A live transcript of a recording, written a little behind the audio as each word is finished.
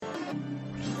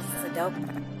a dope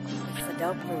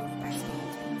groove by Steve.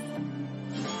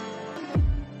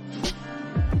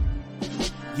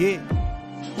 Yeah.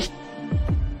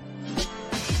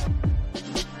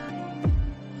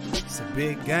 It's a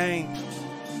big game.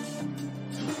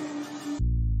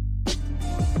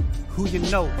 Who you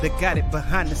know that got it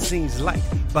behind the scenes like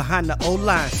behind the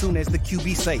O-line soon as the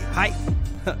QB say hype.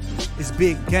 It's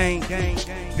big game,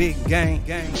 big game.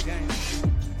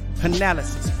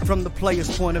 Analysis from the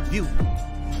player's point of view.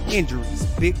 Injuries,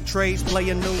 big trades,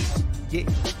 player news. Yeah,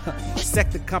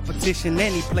 sector competition,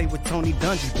 and he play with Tony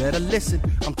Dungy. Better listen,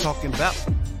 I'm talking about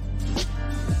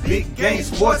Big Game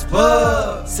Sports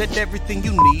Buzz. Said everything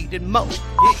you need and more.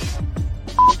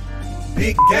 Yeah.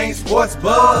 Big Game Sports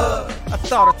Buzz. I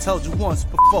thought I told you once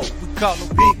before. We call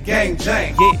him Big Game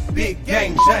James. Yeah, Big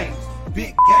Game James.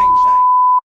 Big Game James.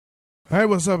 Hey,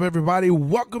 what's up, everybody?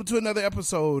 Welcome to another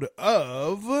episode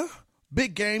of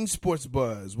Big Game Sports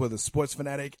Buzz, where the sports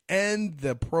fanatic and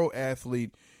the pro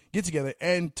athlete get together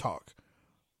and talk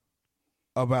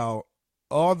about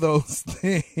all those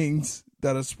things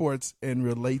that are sports and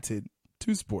related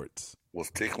to sports.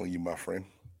 What's tickling you, my friend?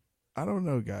 I don't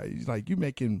know, guys. Like, you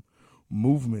making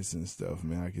movements and stuff,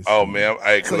 man. I can Oh see. man,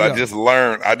 because I just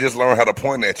learned how to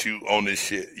point at you on this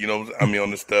shit. You know,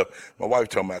 on this stuff. My wife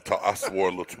told me I swore a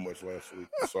little too much last week.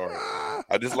 Sorry.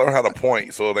 I just learned how to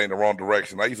point so it ain't the wrong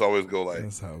direction. I used to always go like,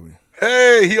 That's how we.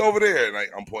 "Hey, he over there," and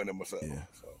I'm pointing at myself. Yeah,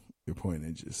 so. you're pointing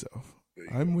at yourself. You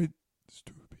I'm with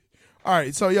stupid. All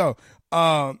right, so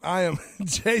I am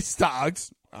Jay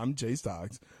Stocks. I'm Jay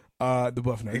Stocks. The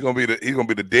Buff Nerd. He's gonna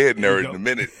be the dead nerd in a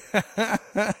minute.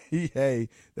 Hey,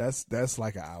 that's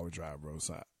like an hour drive, bro.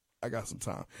 So I got some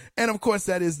time. And of course,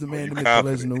 that is the man, the myth, the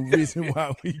legend, the reason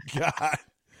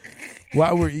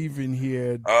why we're even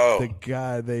here. Oh. The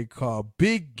guy they call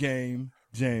Big Game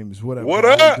James. What up? What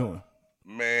man? up? How you doing?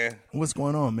 Man, what's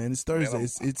going on, man? It's Thursday.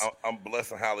 Man, I'm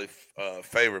blessed and highly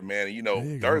favored, man.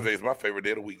 And Thursday is my favorite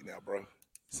day of the week now, bro.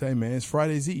 Say, man, it's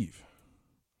Friday's Eve.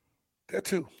 That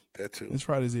too. It's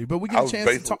Friday's Eve, but we get a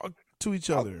chance to talk to each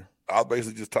other. I was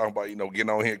basically just talking about, getting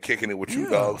on here and kicking it with you,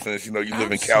 dog, since, you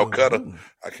live in Calcutta.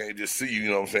 I can't just see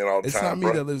you, all the time, It's not me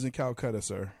bro. that lives in Calcutta,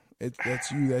 sir.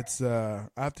 That's you. I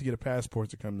have to get a passport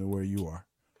to come to where you are.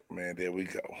 Man, there we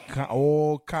go.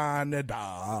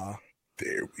 Canada.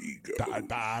 There we go. Da,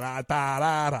 da, da,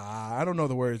 da, da. I don't know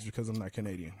the words because I'm not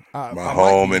Canadian. My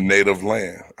home and native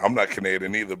land. I'm not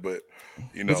Canadian either, but,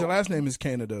 But your last name is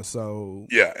Canada, so.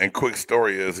 Yeah, and quick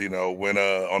story is, when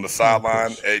on the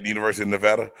sideline at University of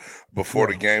Nevada, before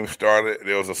the game started,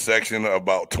 there was a section of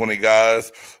about 20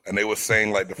 guys, and they were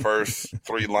saying like the first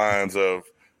 3 lines of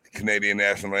Canadian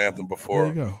national anthem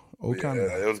before. There you go.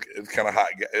 Canada. It was kind of hot.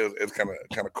 It was kind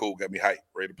of cool. Got me hyped,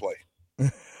 ready to play.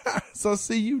 So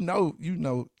see, you know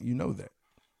that,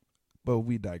 but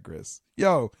we digress.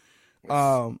 Yo,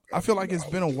 I feel like it's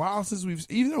been a while since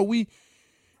even though we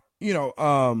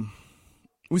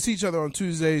see each other on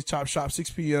Tuesdays, Chop Shop,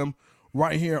 6 p.m.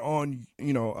 right here on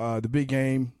the Big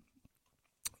Game,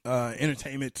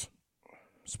 Entertainment,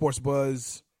 Sports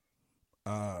Buzz,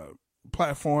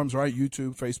 platforms, right?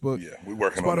 YouTube, Facebook, Yeah, we're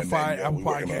working Spotify, on that name, Apple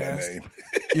Podcasts. Podcasts.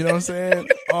 You know what I'm saying?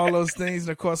 All those things.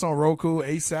 And of course on Roku,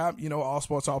 ASAP, All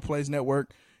Sports, All Plays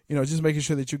Network. Just making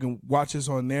sure that you can watch us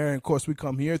on there. And of course we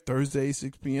come here Thursday,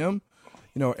 6 p.m.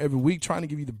 Every week trying to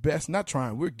give you the best, not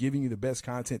trying, we're giving you the best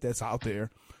content that's out there.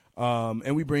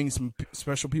 And we bring some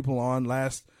special people on.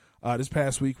 This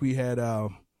past week we had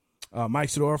Mike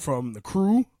Sidor from The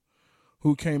Crew,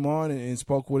 who came on and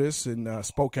spoke with us and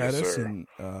spoke at us and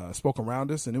spoke around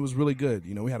us, and it was really good.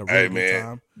 We had a really good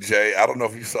time. Jay, I don't know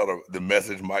if you saw the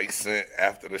message Mike sent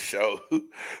after the show.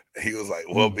 He was like,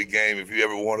 well, Big Game, if you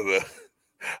ever wanted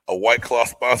a White Claw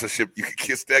sponsorship, you could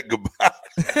kiss that goodbye.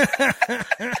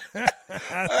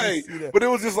 Hey, but it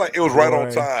was just like, it was right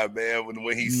on time, man,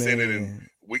 when he sent it, and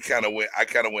I kind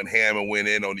of went ham and went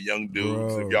in on the young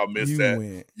dudes. If y'all missed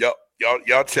that,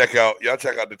 Y'all check out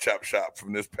the Chop Shop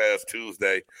from this past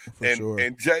Tuesday.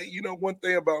 And Jay, one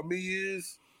thing about me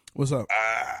is what's up?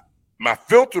 My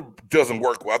filter doesn't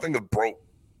work well. I think it's broke.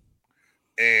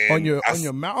 And on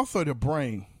your mouth or the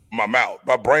brain? My mouth.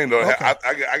 My brain don't I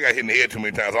got hit in the head too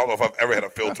many times. I don't know if I've ever had a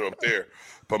filter up there.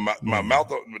 But my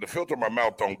mouth, the filter in my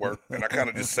mouth don't work. And I kind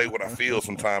of just say what I feel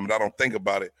sometimes, and I don't think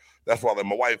about it. That's why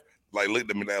my wife looked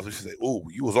at me last week. She said, "Ooh,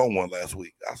 you was on one last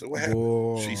week." I said, "What happened?"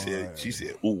 Boy. She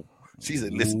said, "Ooh." She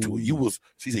said, "Listen to it.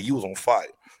 She said you was on fire."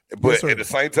 But at the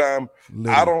same time,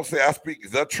 I don't say I speak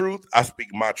the truth. I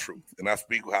speak my truth, and I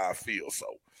speak how I feel. So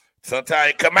sometimes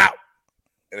it come out,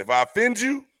 and if I offend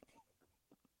you,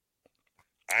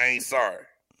 I ain't sorry,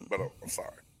 but I'm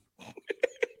sorry.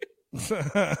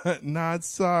 Not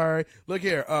sorry. Look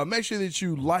here. Make sure that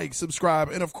you like, subscribe,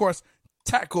 and of course,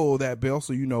 tackle that bell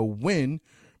so you know when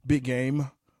Big Game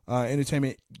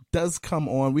Entertainment does come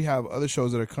on. We have other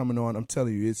shows that are coming on. I'm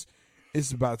telling you,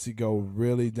 it's about to go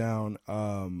really down,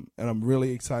 and I'm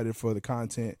really excited for the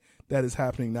content that is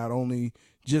happening. Not only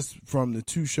just from the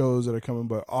 2 shows that are coming,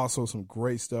 but also some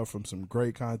great stuff from some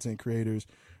great content creators.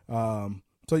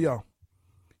 So y'all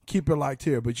keep it locked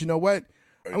here. But you know what?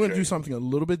 I'm going to do something a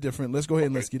little bit different. Let's go ahead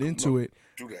and let's get into it.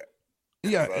 Do that.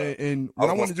 Yeah, and what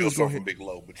I want to do is go ahead. Big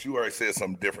Low, but you already said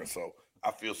something different, so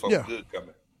I feel something good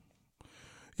coming.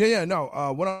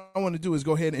 No. What I want to do is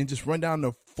go ahead and just run down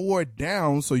the 4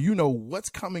 downs so you know what's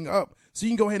coming up. So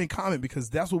you can go ahead and comment because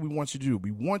that's what we want you to do.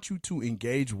 We want you to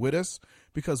engage with us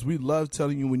because we love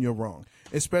telling you when you're wrong.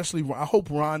 Especially, I hope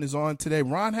Ron is on today.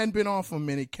 Ron hadn't been on for a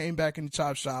minute, came back in the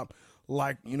chop shop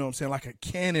like, you know what I'm saying, like a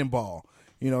cannonball.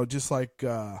 You know, just like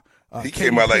he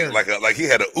came out like he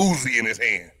had a Uzi in his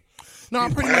hand. No,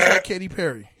 I'm pretty much like Katy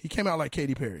Perry. He came out like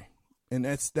Katy Perry, and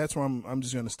that's where I'm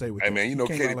just going to stay with. Hey man, you know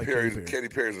Katy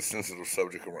Perry's a sensitive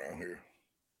subject around here.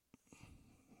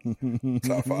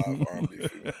 Top 5 R&B.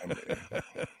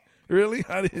 Really?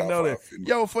 I didn't know that.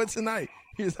 Yo, for tonight,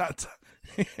 here's our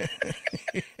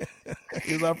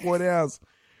 4 downs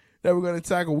that we're going to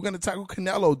tackle. We're going to tackle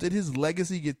Canelo. Did his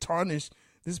legacy get tarnished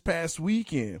this past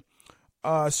weekend?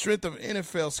 Strength of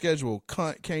NFL schedule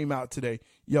came out today.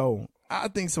 Yo, I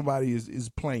think somebody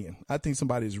is playing. I think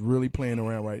somebody is really playing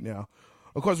around right now.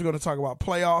 Of course, we're going to talk about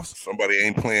playoffs. Somebody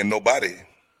ain't playing nobody.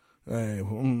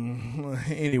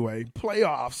 Anyway,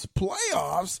 playoffs. We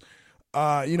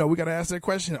got to ask that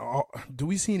question. Do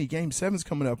we see any Game 7s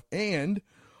coming up? And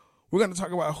we're going to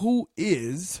talk about who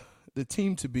is the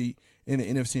team to beat in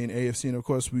the NFC and AFC. And, of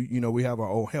course, we have our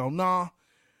oh, hell nah.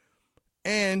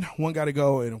 And one got to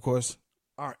go. And, of course,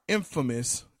 our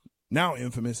now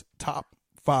infamous top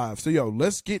 5. So,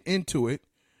 let's get into it.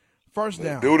 First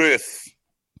down. Do this.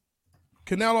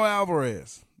 Canelo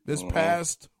Alvarez this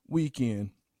past weekend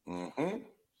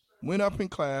went up in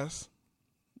class.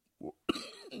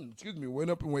 Went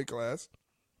up in weight class.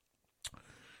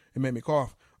 It made me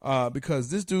cough because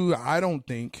this dude, I don't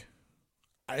think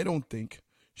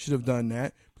should have done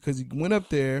that because he went up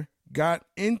there, got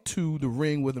into the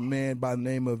ring with a man by the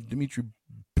name of Dimitri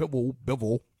Bivol,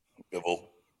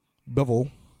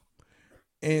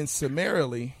 and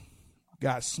summarily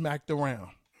got smacked around.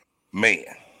 Man.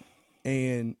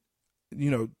 And,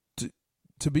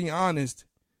 to be honest,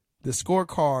 the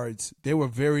scorecards, they were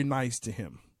very nice to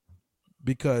him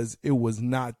because it was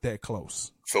not that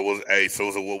close. So was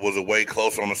it way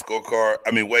closer on the scorecard?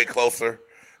 I mean, way closer?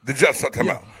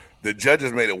 The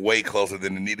judges made it way closer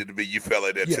than it needed to be. You felt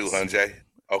like that too, huh, Jay?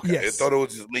 Okay. Yes. I thought it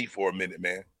was just me for a minute,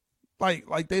 man.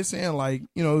 Like they're saying,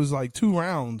 it was like 2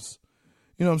 rounds.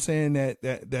 You know what I'm saying?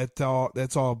 That's all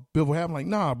Bivol had. I'm like,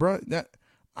 nah, bro.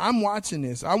 I'm watching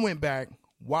this. I went back,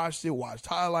 watched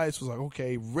highlights, was like,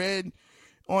 okay, read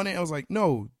on it. I was like,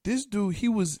 no, this dude, he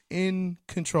was in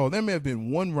control. There may have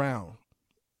been 1 round,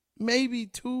 maybe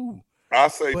 2. I'll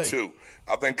say 2.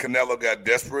 I think Canelo got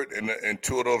desperate in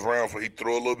 2 of those rounds where he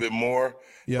threw a little bit more.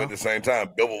 Yeah. But at the same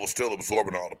time, Bivol was still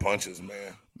absorbing all the punches,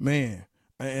 man.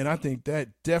 And I think that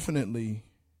definitely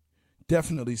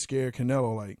scared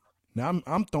Canelo. Like, now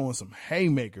I'm throwing some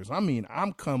haymakers. I mean,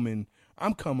 I'm coming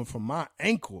from my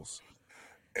ankles.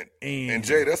 And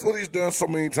Jay, that's what he's done so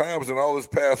many times in all his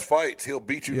past fights. He'll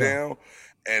beat you down,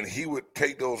 and he would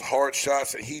take those hard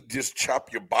shots, and he'd just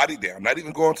chop your body down, not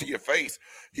even going to your face.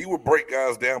 He would break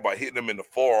guys down by hitting them in the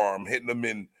forearm, hitting them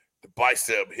in the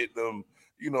bicep, hitting them,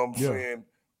 you know what I'm saying,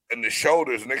 in the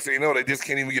shoulders. Next thing you know, they just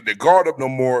can't even get their guard up no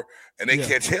more, and they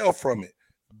catch hell from it.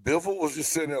 Bivol was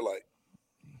just sitting there like,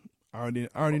 I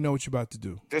already know what you're about to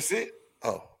do. That's it?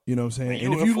 Oh. You know what I'm saying?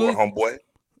 And if you look, homeboy.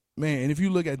 Man, and if you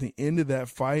look at the end of that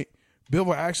fight,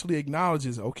 Bivol actually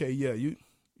acknowledges, okay, yeah, you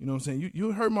know what I'm saying?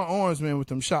 You hurt my arms, man, with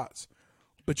them shots,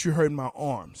 but you hurt my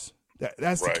arms.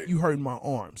 That's right. You hurt my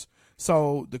arms.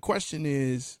 So the question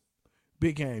is,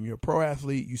 Big Game, you're a pro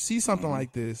athlete. You see something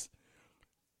like this.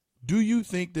 Do you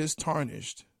think this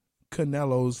tarnished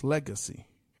Canelo's legacy?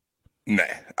 Nah,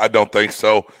 I don't think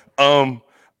so.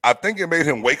 I think it made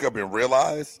him wake up and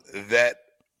realize that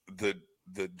the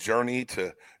journey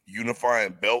to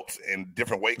unifying belts in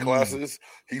different weight classes,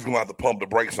 he's going to have to pump the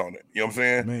brakes on it. You know what I'm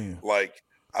saying? Man. Like,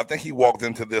 I think he walked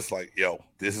into this like, yo,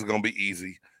 this is going to be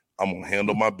easy. I'm going to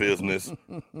handle my business.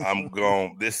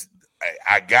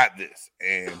 I got this.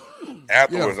 And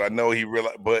afterwards, I know he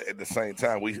realized, but at the same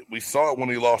time, we saw it when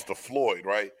he lost to Floyd,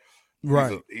 right?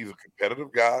 Right. He's a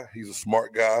competitive guy. He's a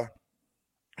smart guy.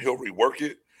 He'll rework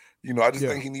it. I just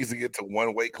think he needs to get to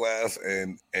one weight class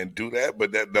and do that.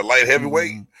 But the light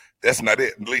heavyweight, that's not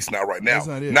it. At least not right now.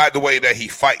 Not the way that he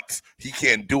fights. He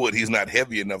can't do it. He's not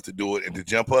heavy enough to do it and to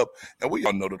jump up. And we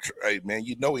all know hey, man,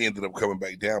 he ended up coming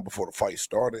back down before the fight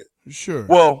started. Sure.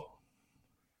 Well,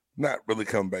 not really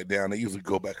coming back down. They usually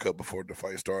go back up before the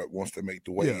fight starts once they make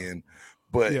the weigh in.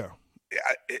 But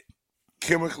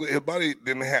chemically, his body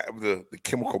didn't have the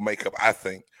chemical makeup, I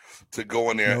think, to go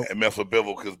in there and mess with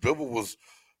Bivol, because Bivol was,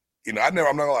 I'm not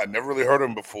gonna lie, I never really heard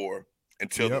him before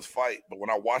until this fight. But when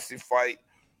I watched him fight,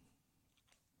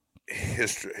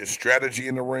 his strategy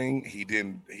in the ring, he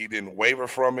didn't waver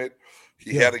from it.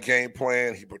 He had a game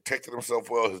plan. He protected himself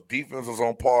well. His defense was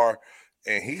on par,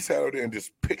 and he sat out there and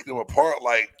just picked them apart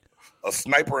like a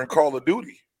sniper in Call of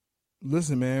Duty.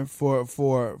 Listen, man, for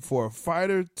a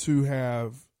fighter to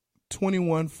have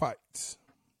 21 fights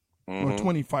or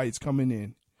 20 fights coming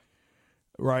in,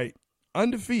 right,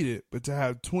 undefeated, but to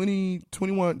have 20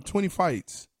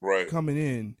 fights coming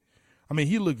in, I mean,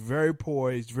 he looked very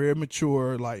poised, very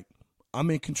mature, like, I'm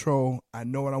in control, I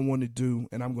know what I want to do,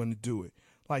 and I'm going to do it.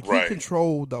 Like, he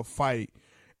controlled the fight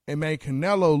and made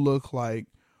Canelo look like,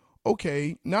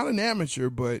 okay, not an amateur,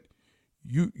 but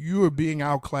you are being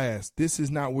outclassed. This is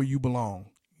not where you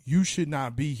belong. You should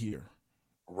not be here.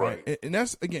 Right. And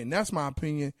that's my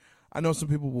opinion. I know some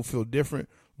people will feel different,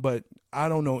 but I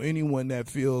don't know anyone that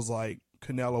feels like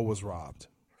Canelo was robbed.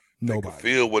 Nobody. They can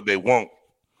feel what they want,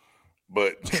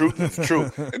 but truth is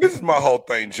true. And this is my whole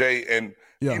thing, Jay. And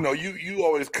you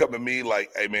always come at me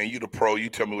like, hey man, you the pro. You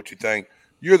tell me what you think.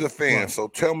 You're the fan, so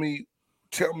tell me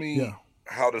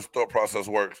how this thought process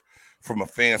works from a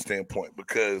fan standpoint,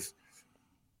 because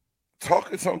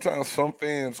sometimes some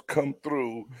fans come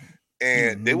through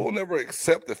and they will never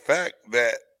accept the fact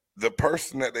that the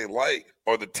person that they like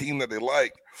or the team that they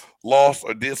like lost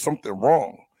or did something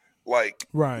wrong. Like,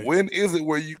 when is it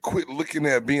where you quit looking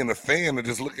at being a fan and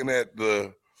just looking at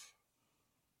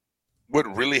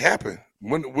what really happened?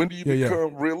 When do you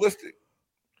become realistic?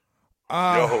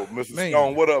 Yo, Mr.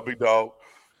 Stone, what up, big dog?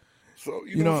 So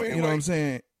you know what I'm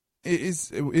saying?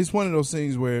 It's one of those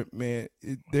things where, man,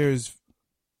 there's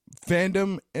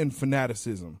fandom and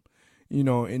fanaticism,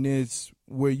 and it's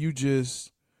where you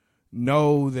just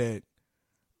know that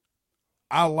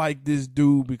I like this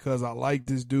dude because I like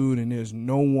this dude, and there's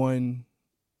no one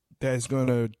that's going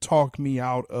to talk me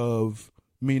out of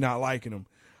me not liking him.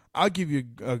 I'll give you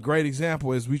a great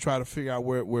example as we try to figure out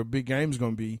where Big Game's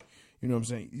going to be. You know what I'm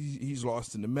saying? He's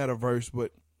lost in the metaverse,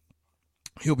 but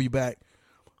he'll be back.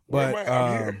 But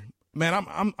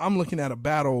man, I'm looking at a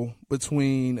battle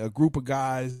between a group of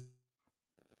guys.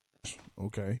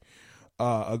 Okay,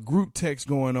 a group text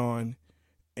going on,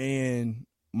 and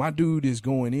my dude is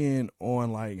going in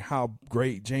on like how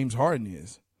great James Harden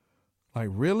is. Like,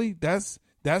 really? That's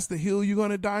the hill you're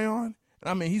gonna die on?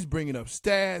 I mean, he's bringing up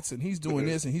stats and he's doing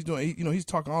this and he's doing, he's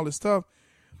talking all this stuff,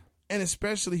 and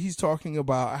especially he's talking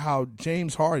about how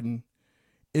James Harden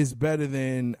is better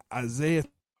than Isaiah.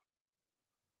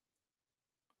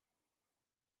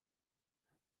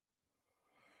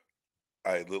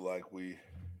 I look like we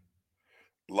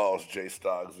lost Jay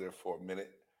Stoggs there for a minute.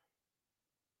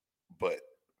 But,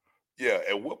 yeah,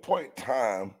 at what point in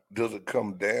time does it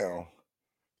come down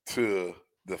to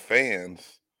the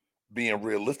fans being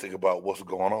realistic about what's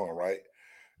going on, right?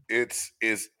 It's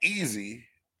easy,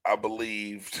 I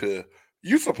believe,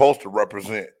 you're supposed to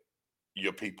represent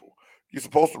your people. You're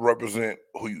supposed to represent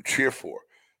who you cheer for.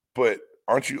 But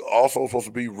aren't you also supposed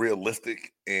to be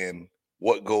realistic in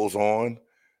what goes on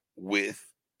with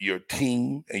your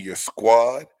team and your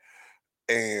squad?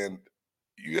 And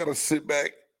you got to sit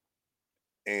back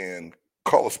and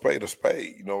call a spade.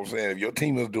 You know what I'm saying? If your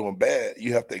team is doing bad,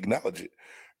 you have to acknowledge it.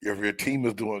 If your team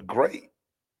is doing great,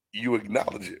 you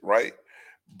acknowledge it, right?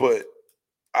 But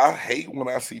I hate when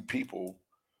I see people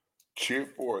cheer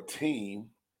for a team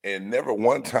and never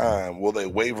one time will they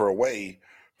waver away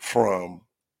from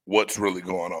what's really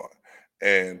going on.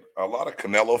 And a lot of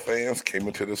Canelo fans came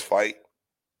into this fight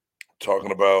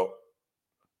talking about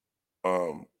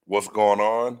what's going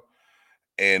on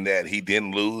and that he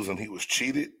didn't lose and he was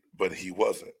cheated, but he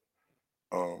wasn't.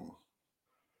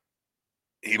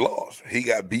 He lost. He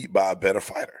got beat by a better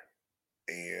fighter.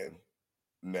 And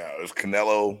now is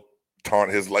Canelo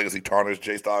his legacy tarnished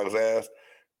Jay Stoggs' ass?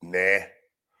 Nah.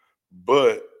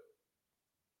 But,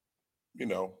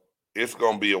 it's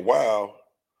going to be a while,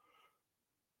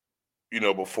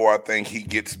 before I think he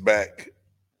gets back.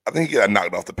 I think he got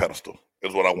knocked off the pedestal,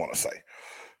 is what I want to say.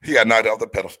 He got knocked off the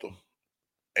pedestal,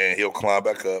 and he'll climb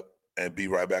back up and be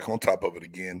right back on top of it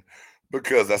again,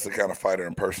 because that's the kind of fighter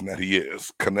and person that he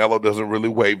is. Canelo doesn't really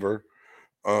waver.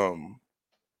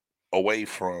 away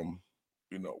from,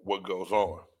 what goes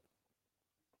on.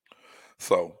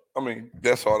 So, I mean,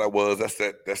 that's all that was. That's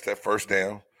that first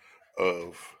down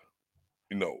of,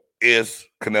 is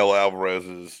Canelo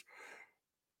Alvarez's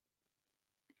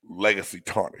legacy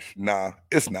tarnished? Nah,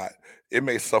 it's not. It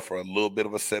may suffer a little bit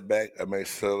of a setback. It may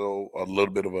settle a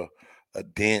little bit of a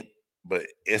dent, but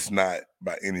it's not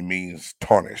by any means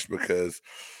tarnished because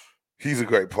he's a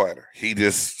great fighter. He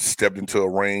just stepped into a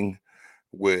ring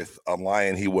with a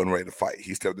lion he wasn't ready to fight.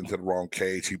 He stepped into the wrong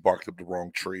cage. He barked up the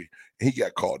wrong tree. And he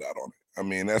got called out on it. I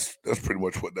mean, that's pretty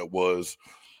much what that was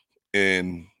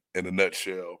in a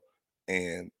nutshell.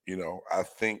 And, I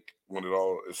think when it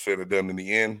all is said and done in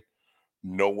the end,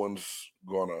 no one's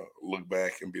going to look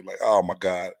back and be like, oh, my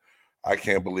God, I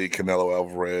can't believe Canelo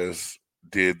Alvarez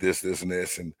did this, and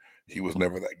this, and he was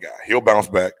never that guy. He'll bounce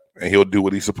back, and he'll do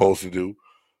what he's supposed to do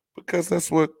because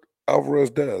that's what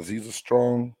Alvarez does. He's a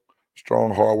strong,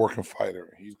 hard-working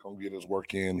fighter. He's going to get his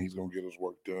work in. He's going to get his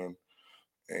work done.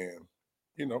 And,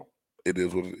 it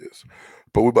is what it is.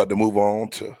 But we're about to move on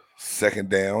to second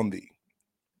down. The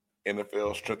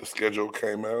NFL strength of schedule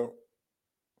came out.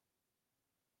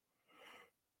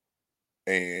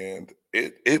 And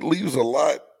it leaves a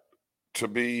lot to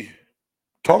be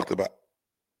talked about.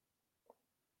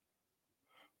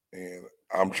 And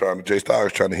Jay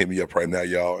Styles trying to hit me up right now,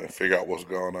 y'all, and figure out what's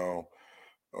going on.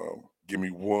 Give me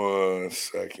 1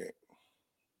 second.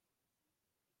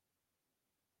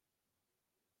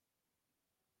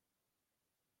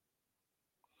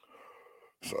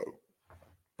 So,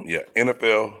 yeah,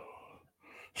 NFL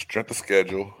strength of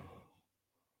schedule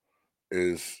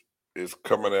is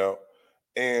coming out.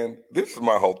 And this is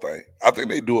my whole thing. I think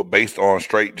they do it based on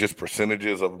straight just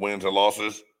percentages of wins and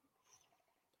losses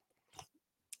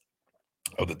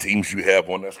of the teams you have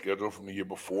on that schedule from the year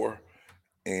before.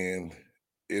 And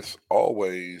it's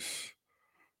always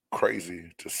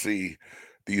crazy to see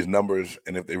these numbers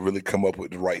and if they really come up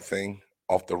with the right thing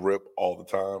off the rip all the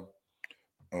time.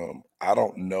 I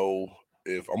don't know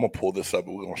if I'm going to pull this up,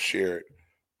 but we're going to share it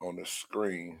on the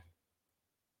screen.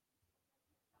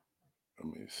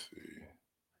 Let me see.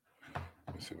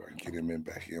 Let's see if I can get him in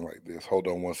back in like this. Hold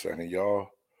on 1 second, y'all.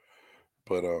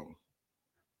 But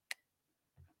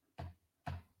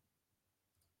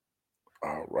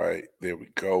all right, there we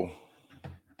go.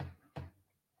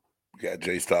 We got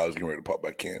Jay Styles getting ready to pop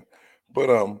back in. But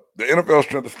the NFL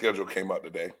strength of schedule came out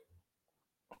today,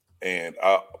 and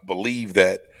I believe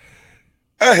that.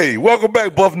 Hey, welcome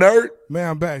back, Buff Nerd.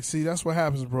 Man, I'm back. See, that's what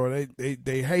happens, bro.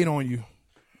 They hate on you.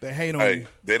 They hate on you.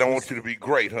 They don't want you to be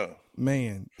great, huh?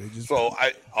 Man, they just. So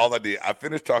I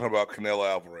finished talking about Canelo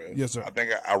Alvarez. Yes, sir. I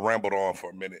think I rambled on for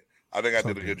a minute. I think I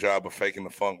did a good job of faking the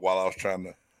funk while I was trying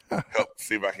to help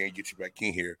see if I can get you back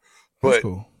in here. But that's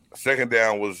cool. Second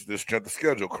down was this strength of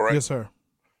schedule, correct? Yes, sir.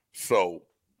 So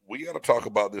we got to talk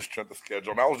about this strength of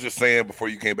schedule. And I was just saying before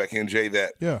you came back in, Jay,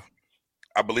 that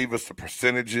I believe it's the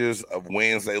percentages of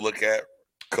wins they look at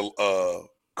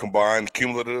combined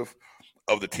cumulative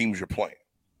of the teams you're playing.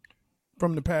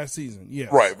 From the past season, yeah.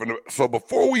 Right. So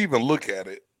before we even look at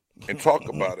it and talk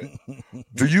about it,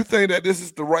 do you think that this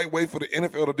is the right way for the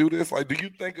NFL to do this? Like, do you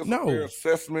think it's a fair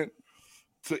assessment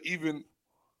to even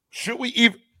 – should we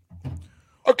even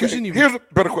 – okay, here's a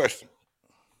better question.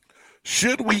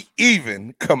 Should we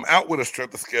even come out with a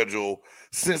strength of schedule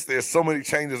since there's so many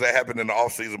changes that happen in the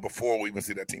offseason before we even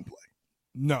see that team play?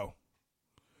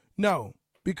 No,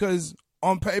 because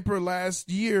on paper last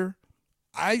year,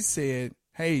 I said,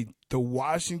 hey, the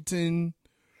Washington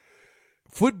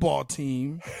football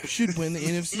team should win the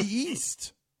NFC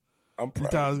East. I'm proud. You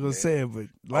thought I was going to say it, but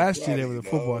last year they were the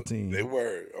football team. They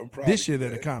were. I'm proud. This year they're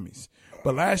the commies.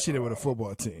 But last year they were the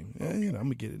football team. Yeah, I'm going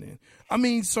to get it in. I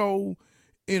mean, so,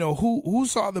 who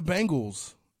saw the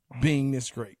Bengals being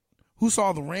this great? Who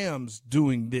saw the Rams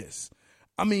doing this?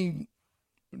 I mean,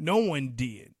 no one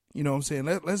did. You know what I'm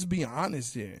saying? Let's be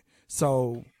honest here.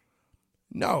 So,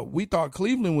 no, we thought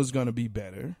Cleveland was going to be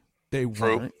better. They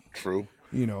weren't. True.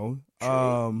 True.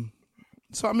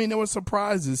 So, I mean, there were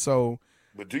surprises. So,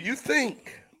 but do you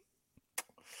think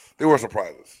there were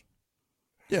surprises?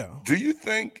 Yeah. Do you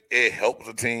think it helps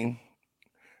a team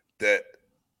that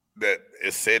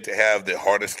is said to have the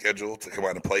hardest schedule to come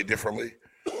out and play differently,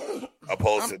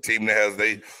 opposed to a team that has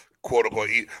they quote unquote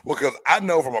eat? Well, because I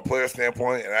know from a player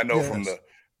standpoint, and I know from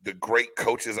the great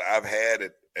coaches I've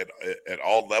had at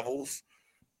all levels,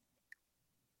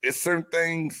 it's certain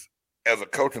things as a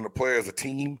coach and a player, as a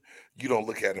team, you don't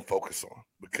look at and focus on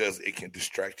because it can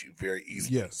distract you very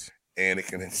easily. Yes. And it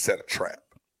can set a trap.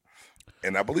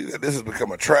 And I believe that this has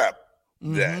become a trap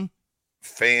that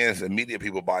fans and media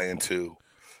people buy into,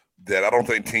 that I don't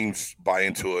think teams buy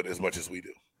into it as much as we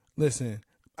do. Listen,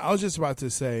 I was just about to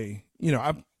say,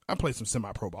 I played some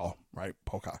semi-pro ball, right?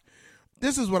 Polka.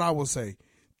 This is what I will say.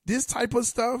 This type of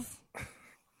stuff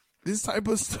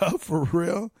for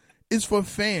real is for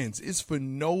fans. It's for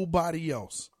nobody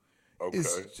else. Okay.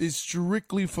 It's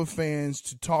strictly for fans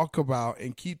to talk about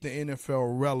and keep the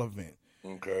NFL relevant.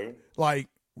 Okay. Like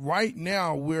right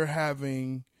now we're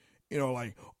having,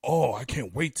 I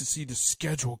can't wait to see the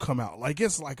schedule come out. Like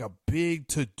it's like a big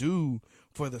to-do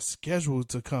for the schedule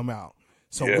to come out.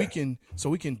 So we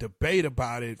can debate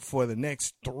about it for the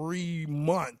next 3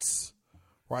 months,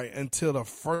 right? Until the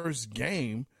first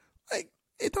game. Like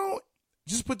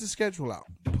just put the schedule out.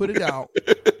 Put it out.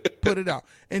 Put it out.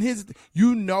 And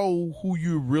who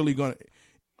you're really gonna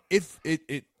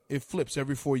it flips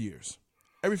every 4 years.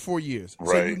 Every 4 years. Right.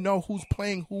 So you know who's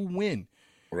playing who when.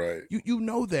 Right. You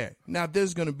know that. Now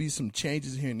there's gonna be some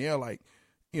changes here and there, like,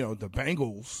 the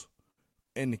Bengals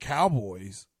and the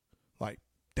Cowboys, like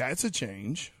that's a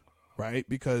change, right?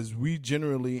 Because we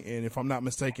generally, and if I'm not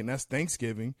mistaken, that's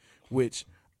Thanksgiving, which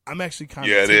I'm actually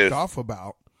kind of ticked off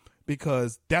about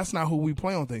because that's not who we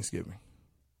play on Thanksgiving.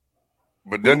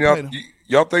 But then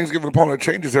y'all Thanksgiving opponent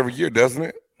changes every year, doesn't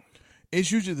it?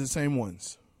 It's usually the same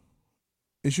ones.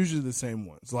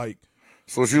 Like,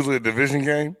 so it's usually a division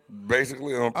game,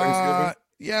 basically, on Thanksgiving?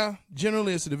 Yeah,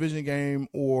 generally it's a division game,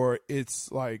 or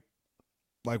it's like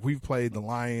we've played the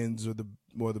Lions or the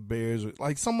Bears, or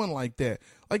like someone like that.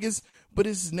 Like but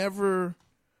it's never.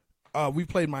 We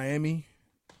played Miami,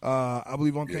 I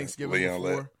believe, on Thanksgiving Leon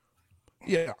before.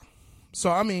 Yeah.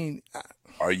 So I mean,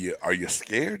 are you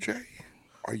scared, Jay?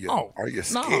 Are you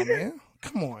scared? Nah, man.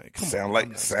 Come on. Sound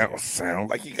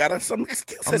like you got some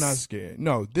excuses. I'm not scared.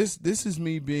 No, this is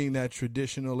me being that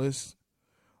traditionalist.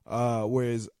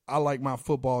 Whereas I like my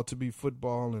football to be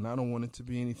football, and I don't want it to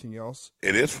be anything else.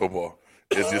 It is football.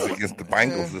 It's just against the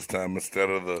Bengals this time instead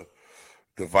of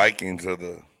the Vikings or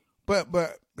the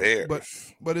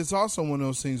Bears. But it's also one of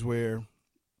those things where,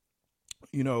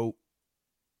 you know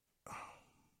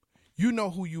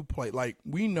who you play. Like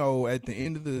we know at the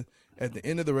end of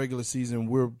the regular season,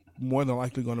 we're more than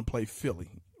likely going to play Philly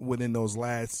within those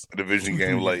last division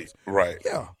game late. Right.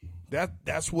 Yeah.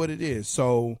 That's what it is.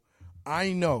 So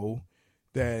I know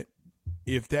that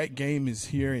if that game is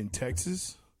here in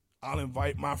Texas, I'll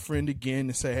invite my friend again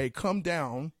to say, hey, come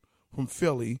down from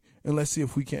Philly and let's see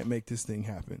if we can't make this thing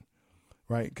happen.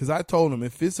 Right? Because I told him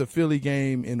if it's a Philly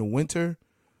game in the winter,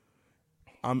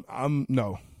 I'm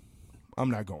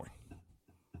not going.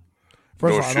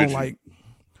 First of all,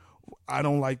 I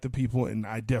don't like the people, and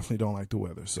I definitely don't like the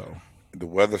weather. So the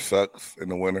weather sucks in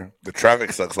the winter. The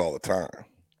traffic sucks all the time.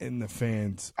 And the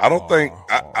fans. I don't think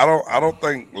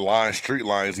street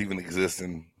lines even exist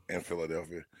in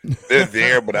Philadelphia. They're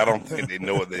there, but I don't think they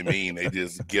know what they mean. They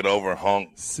just get over,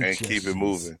 honk, and keep it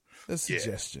moving. There's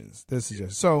suggestions.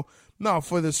 So no,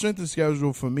 for the strength of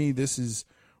schedule, for me, this is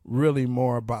really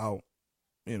more about,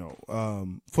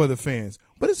 for the fans.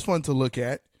 But it's fun to look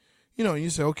at. You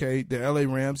say, okay, the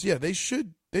LA Rams, they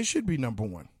should be number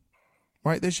one,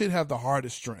 right? They should have the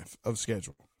hardest strength of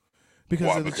schedule.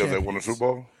 Why? Because they won a Super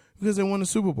Bowl? Because they won a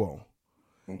Super Bowl.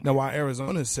 Okay. Now, why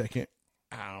Arizona's second,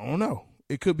 I don't know.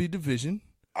 It could be division.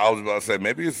 I was about to say,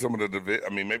 maybe it's some of the division.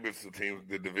 I mean, maybe it's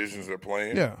the divisions they're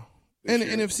playing. Yeah. And the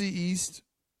NFC East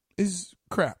is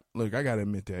crap. Look, I got to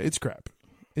admit that. It's crap.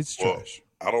 It's trash.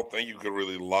 I don't think you could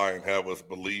really lie and have us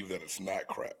believe that it's not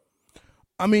crap.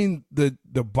 I mean,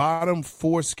 the bottom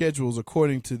four schedules,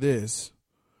 according to this,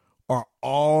 are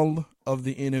all of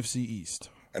the NFC East.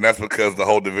 And that's because the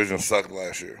whole division sucked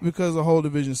last year. Because the whole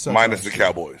division sucked minus the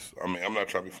Cowboys. I mean, I'm not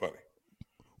trying to be funny.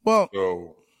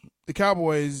 Well, the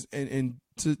Cowboys, and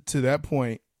to that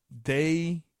point,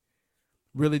 they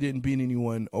really didn't beat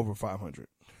anyone over 500.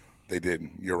 They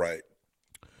didn't. You're right.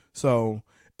 So,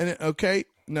 okay,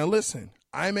 now listen,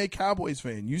 I'm a Cowboys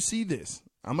fan. You see this.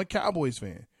 I'm a Cowboys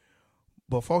fan.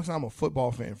 But, folks, I'm a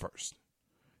football fan first.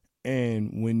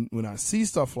 And when I see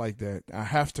stuff like that, I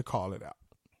have to call it out.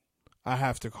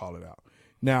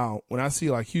 Now, when I see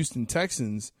like Houston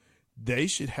Texans, they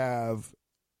should have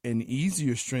an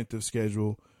easier strength of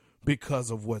schedule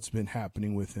because of what's been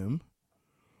happening with him.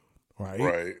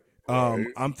 Right.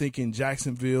 I'm thinking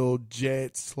Jacksonville,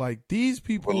 Jets, like these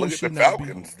people. But look at the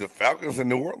Falcons. The Falcons in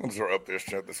New Orleans are up their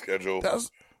strength of schedule.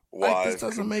 This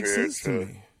doesn't make sense to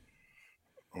me.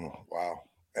 Oh, wow.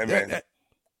 And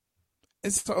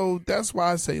so that's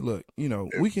why I say, look,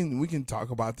 we can talk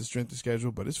about the strength of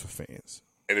schedule, but it's for fans.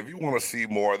 And if you want to see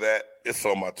more of that, it's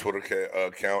on my Twitter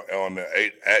account on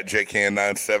at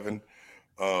JCan97.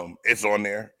 It's on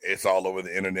there. It's all over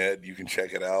the internet. You can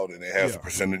check it out, and it has the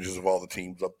percentages of all the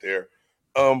teams up there.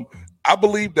 I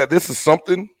believe that this is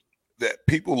something that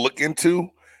people look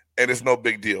into, And it's no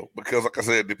big deal because, like I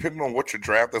said, depending on what your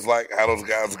draft is like, how those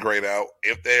guys grade out,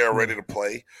 if they are ready to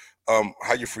play,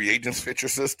 how your free agents fit your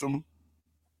system,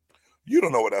 you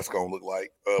don't know what that's going to look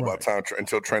like by time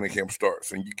until training camp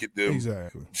starts and you get them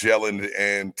gelling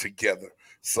and together.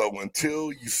 So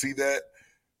until you see that,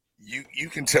 you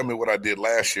can tell me what I did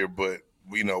last year, but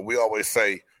we always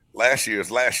say last year is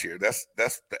last year. That's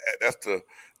the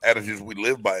attitudes we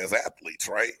live by as athletes,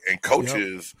 right? And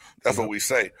coaches, that's what we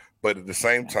say. But at the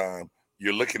same time,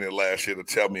 you're looking at last year to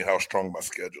tell me how strong my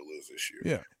schedule is this year.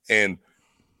 Yeah. And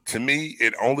to me,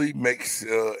 it only makes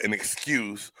an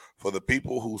excuse for the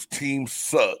people whose teams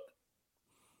suck.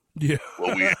 Yeah.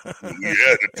 Well, we had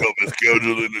the toughest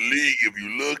schedule in the league if you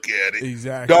look at it.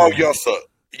 Exactly. Dog, y'all suck.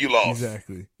 You lost.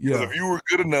 Exactly. Yeah. Yeah. If you were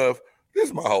good enough, this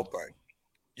is my whole thing.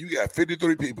 You got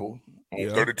 53 people on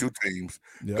 32 teams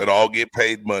that all get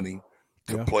paid money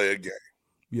to play a game.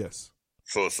 Yes.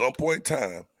 So at some point in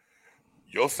time,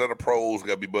 your set of pros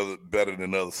got to be better than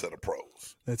another set of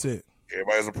pros. That's it.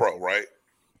 Everybody's a pro, right?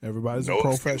 Everybody's a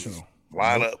professional. Excuses.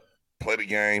 Line up, play the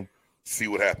game, see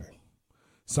what happens.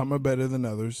 Some are better than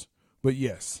others, but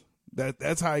yes,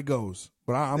 that's how it goes.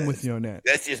 But I'm with you on that.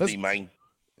 That's just me, man.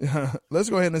 Let's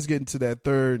go ahead and let's get into that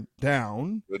third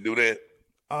down. We'll do that.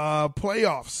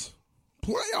 Playoffs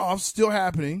still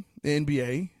happening. The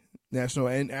NBA, national,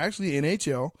 and actually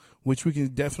NHL, which we can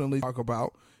definitely talk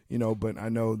about. But I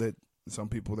know that some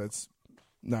people that's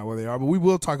not where they are. But we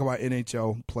will talk about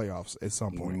NHL playoffs at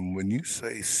some point. When you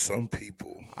say some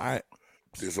people,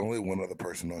 there's only one other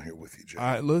person on here with you,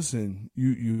 Jay. Listen,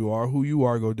 you are who you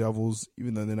are, Go Devils,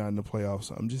 even though they're not in the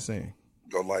playoffs. I'm just saying.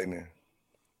 Go Lightning.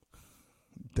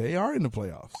 They are in the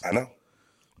playoffs. I know.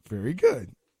 Very good.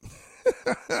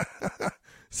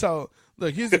 So,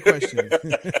 look, here's the question.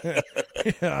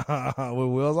 We're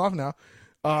wheels off now.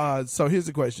 So here's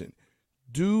the question.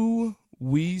 Do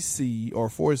we see or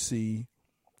foresee,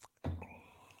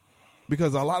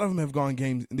 because a lot of them have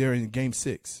gone they're in game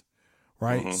 6,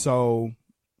 right? Mm-hmm. So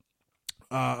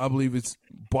I believe it's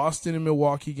Boston and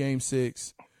Milwaukee game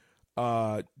 6.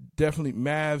 Definitely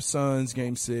Mavs, Suns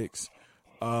game 6.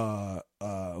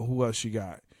 Who else you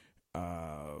got?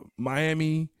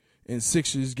 Miami and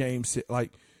Sixers game 6.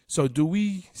 So do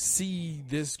we see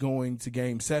this going to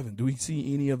game 7? Do we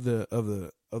see any of the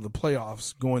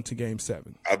playoffs going to game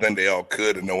 7? I think they all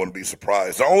could, and no one would be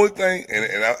surprised. The only thing,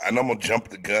 and I know I'm gonna jump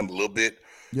the gun a little bit.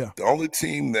 Yeah. The only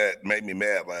team that made me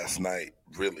mad last night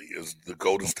really is the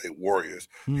Golden State Warriors.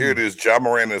 Here it is, Ja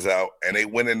Morant is out, and they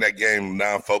went in that game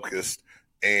non-focused,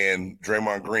 and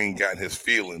Draymond Green got in his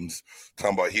feelings,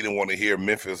 talking about he didn't want to hear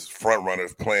Memphis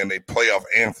frontrunners playing their playoff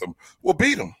anthem. Well,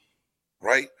 beat them,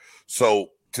 right? So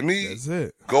to me, that's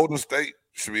it. Golden State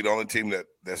should be the only team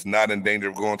that's not in danger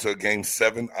of going to a game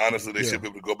 7. Honestly, they should be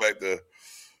able to go back to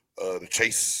the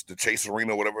Chase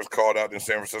Arena, whatever it's called, out in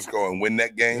San Francisco, and win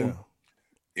that game.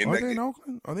 Yeah. Are they in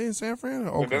Oakland? Are they in San Fran or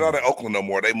Oakland? They're not in Oakland no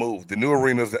more. They moved. There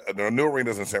are new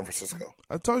arenas in San Francisco.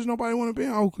 I told you nobody want to be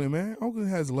in Oakland, man. Oakland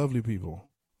has lovely people.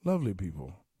 Lovely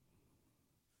people.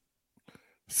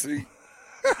 See?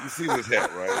 You see this hat,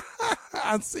 right?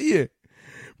 I see it.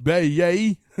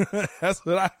 Bay. That's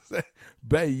what I said.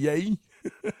 Bay.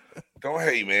 Don't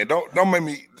hate, man. Don't make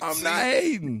me. I'm not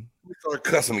hating. We start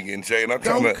cussing again, Jay, and I'm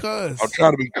trying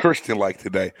to be Christian like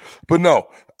today. But no,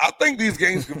 I think these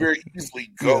games can very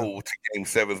easily go to game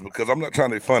 7s because I'm not trying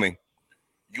to be funny.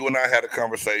 You and I had a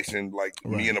conversation,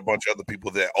 me and a bunch of other people,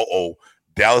 that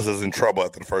Dallas is in trouble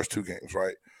after the first 2 games,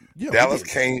 right? Yeah, Dallas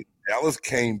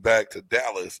came back to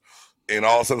Dallas, and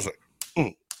all of a sudden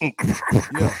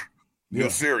it's like, new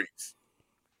series.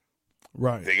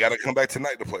 Right. They got to come back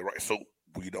tonight to play, right? So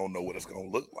we don't know what it's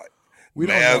going to look like.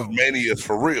 Mavs Mania is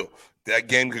for real. That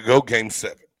game could go game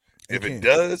 7. If it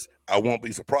does, I won't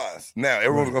be surprised. Now,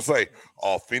 everyone's going to say,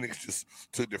 Phoenix just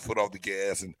took their foot off the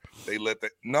gas and they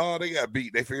No, they got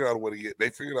beat. They figured out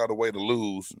a way to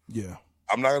lose. Yeah.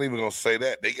 I'm not even going to say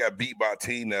that. They got beat by a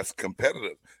team that's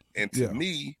competitive. And to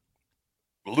me,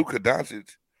 Luka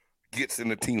Doncic gets in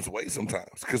the team's way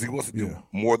sometimes because he wants to do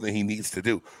more than he needs to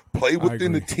do. Play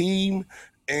within the team,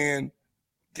 and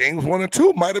games 1 and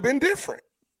 2 might have been different.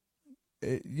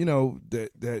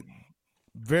 That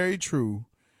very true.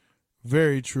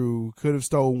 Very true. Could have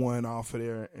stole one off of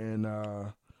there,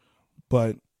 and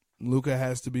but Luka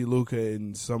has to be Luka,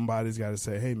 and somebody's got to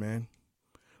say, "Hey, man."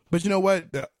 But you know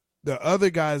what? The other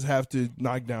guys have to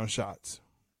knock down shots.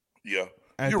 Yeah,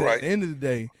 you're right. At the end of the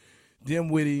day,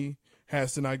 Dinwiddie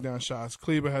has to knock down shots.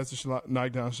 Kleber has to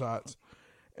knock down shots,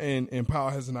 and Powell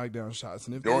has to knock down shots.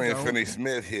 And if Dorian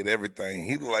Finney-Smith hit everything.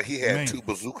 He looked like he had 2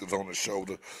 bazookas on his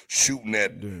shoulder shooting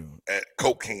at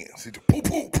Coke cans. He just poo,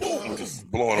 poo, poo, just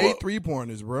blowing 8 up.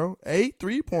 3-pointers, bro. 8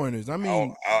 3-pointers. I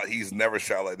mean. He's never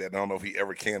shot like that. I don't know if he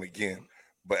ever can again.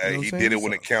 But he did it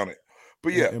when it counted.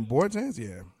 But yeah. In Bortons,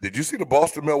 yeah. Did you see the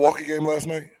Boston-Milwaukee game last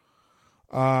night?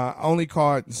 I only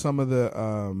caught some of the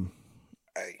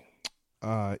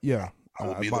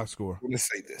box score. Let me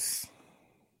say this.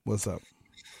 What's up?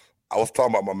 I was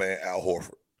talking about my man Al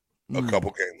Horford a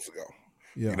couple games ago.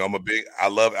 Yeah. You know, I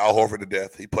love Al Horford to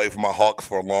death. He played for my Hawks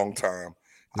for a long time.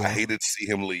 Yeah. I hated to see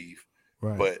him leave.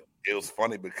 Right. But it was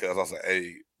funny because I said,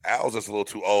 hey, Al's just a little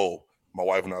too old. My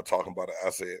wife and I were talking about it. I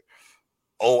said,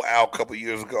 Al a couple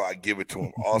years ago, I give it to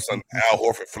him. All of a sudden, Al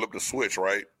Horford flipped the switch,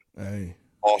 right? Hey.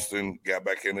 Austin got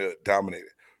back in it, dominated.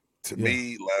 To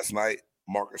me, last night,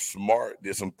 Marcus Smart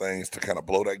did some things to kind of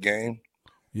blow that game.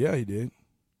 Yeah, he did.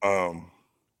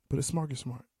 But it's Marcus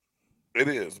Smart. It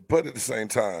is. But at the same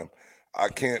time, I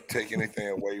can't take anything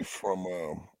away from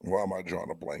why am I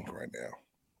drawing a blank right now?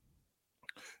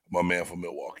 My man from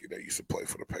Milwaukee that used to play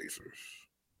for the Pacers.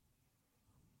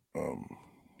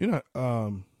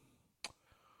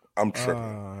 I'm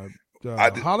tripping.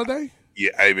 Holiday?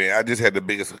 Yeah, I mean, I just had the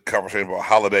biggest conversation about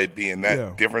Holiday being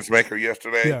that difference maker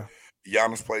yesterday. Yeah.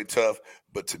 Giannis played tough,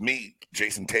 but to me,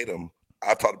 Jason Tatum,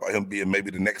 I talked about him being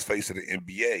maybe the next face of the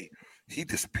NBA. He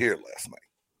disappeared last night.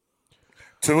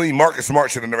 To me, Marcus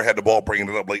Smart should have never had the ball bringing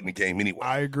it up late in the game anyway.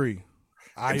 I agree.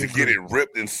 To get it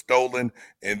ripped and stolen,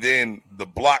 and then the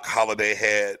block Holiday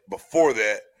had before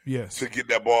that to get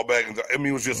that ball back. I mean,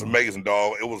 it was just amazing,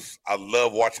 dog. I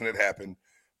love watching it happen.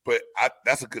 But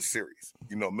that's a good series.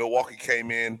 You know, Milwaukee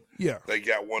came in. Yeah. They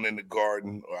got one in the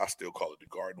Garden, or I still call it the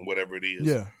Garden, whatever it is.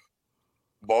 Yeah.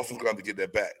 Boston's going to have to get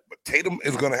that back. But Tatum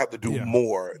is going to have to do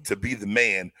more to be the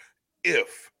man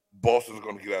if Boston's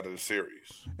going to get out of the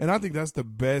series. And I think that's the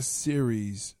best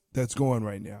series that's going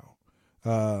right now.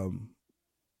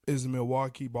 Is the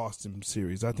Milwaukee-Boston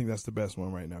series. I think that's the best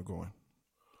one right now going.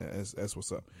 That's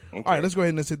what's up. Okay. All right, let's go ahead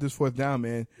and let's hit this fourth down,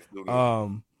 man.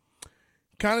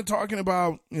 Kind of talking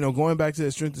about, going back to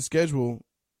the strength of schedule,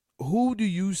 who do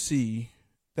you see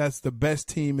that's the best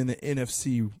team in the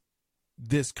NFC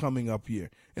this coming up year?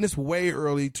 And it's way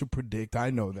early to predict, I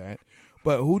know that.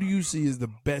 But who do you see is the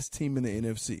best team in the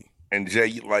NFC? And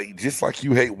Jay, just like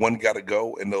you hate one gotta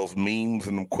go and those memes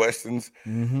and them questions,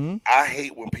 I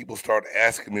hate when people start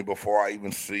asking me before I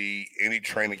even see any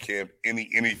training camp,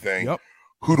 anything. Yep.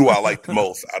 Who do I like the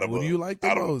most out of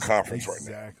a conference right now?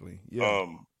 Exactly. Yeah.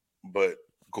 But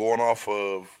going off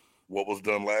of what was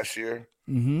done last year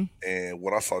and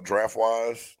what I saw draft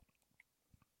wise,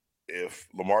 if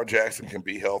Lamar Jackson can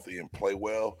be healthy and play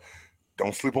well,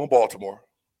 don't sleep on Baltimore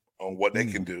on what they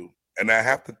can do. And I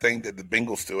have to think that the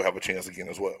Bengals still have a chance again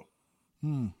as well.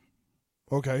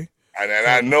 Okay. And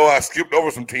I know I skipped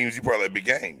over some teams you probably like, big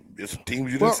game. There's some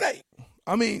teams you didn't say.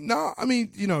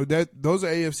 Those are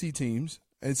AFC teams.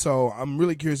 And so I'm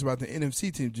really curious about the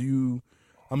NFC team.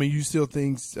 You still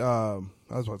think I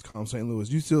was about to call them St. Louis.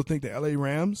 Do you still think the LA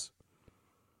Rams?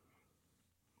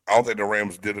 I don't think the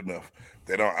Rams did enough.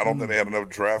 I don't think they had enough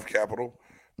draft capital.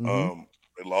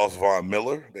 They lost Von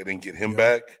Miller. They didn't get him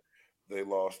back. They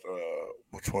lost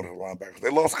which one of the linebackers? They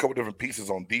lost a couple different pieces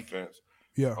on defense.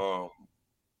 Yeah.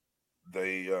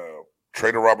 They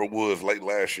traded Robert Woods late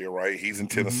last year, right? He's in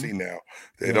Tennessee now.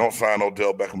 They don't sign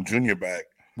Odell Beckham Jr. back.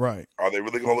 Right. Are they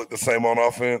really going to look the same on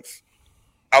offense?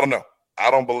 I don't know. I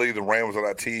don't believe the Rams are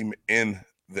that team in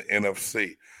the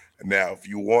NFC. Now, if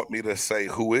you want me to say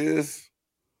who is,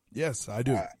 yes, I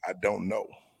do. I don't know.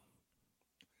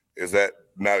 Is that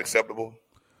not acceptable?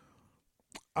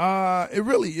 It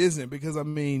really isn't because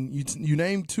you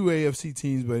named 2 AFC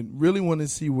teams, but really want to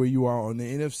see where you are on the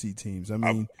NFC teams.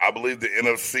 I believe the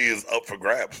NFC is up for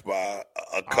grabs by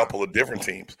a couple of different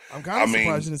teams. I'm kind of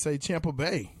surprised you to say Tampa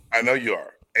Bay. I know you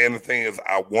are. And the thing is,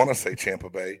 I want to say Tampa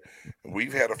Bay.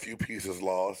 We've had a few pieces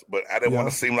lost, but I didn't want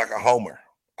to seem like a homer.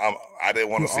 I didn't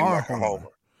want to seem like a homer.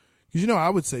 Because, I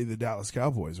would say the Dallas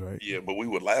Cowboys, right? Yeah, but we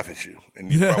would laugh at you. And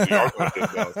you probably are going to the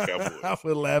Dallas Cowboys. I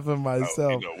would laugh at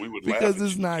myself. We would because laugh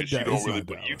it's not Dallas.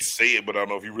 You'd say it, but I don't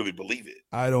know if you really believe it.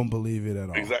 I don't believe it at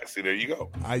all. Exactly. There you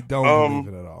go. I don't believe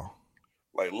it at all.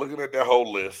 Like, looking at that whole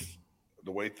list,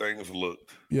 the way things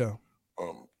looked. Yeah.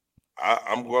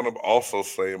 I'm going to also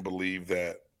say and believe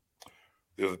that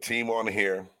there's a team on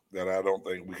here that I don't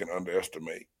think we can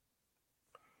underestimate.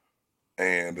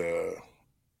 And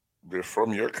they're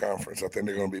from your conference. I think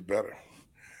they're going to be better.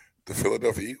 The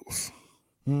Philadelphia Eagles.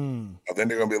 I think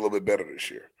they're going to be a little bit better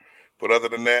this year. But other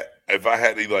than that, if I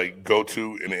had to go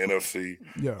to in the NFC,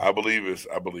 I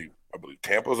believe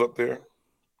Tampa's up there.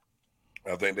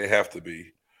 I think they have to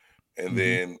be. And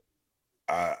then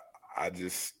I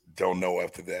just don't know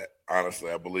after that.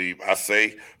 Honestly, I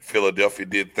say Philadelphia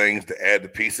did things to add the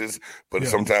pieces, but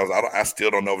sometimes I still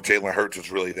don't know if Jalen Hurts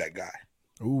is really that guy.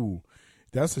 Ooh,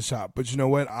 that's a shot. But you know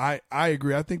what? I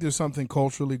agree. I think there's something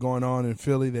culturally going on in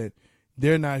Philly that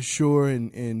they're not sure,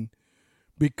 and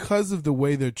because of the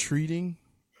way they're treating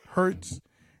Hurts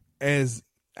as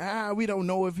we don't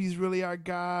know if he's really our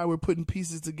guy. We're putting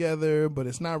pieces together, but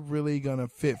it's not really going to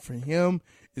fit for him.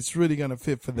 It's really going to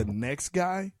fit for the next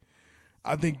guy.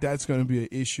 I think that's going to be an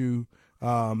issue,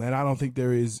 and I don't think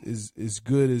they're as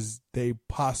good as they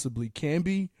possibly can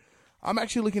be. I'm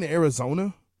actually looking at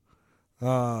Arizona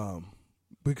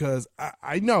because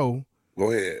I know.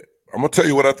 Go ahead. I'm going to tell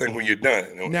you what I think when you're done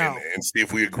and see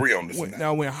if we agree on this.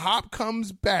 Now, when Hop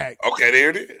comes back. Okay, there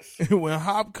it is. When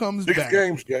Hop comes back. 6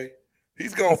 games, Jay.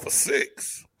 He's going for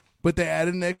 6. But they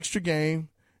added an extra game,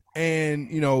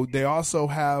 and, they also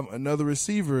have another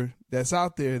receiver that's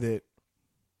out there that,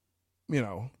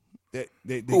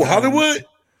 they Hollywood?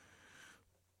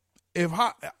 If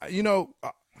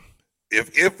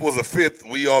was a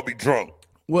 5th, we all be drunk.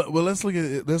 Well, let's look at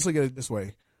it. Let's look at it this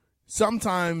way.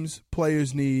 Sometimes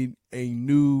players need a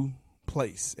new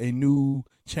place, a new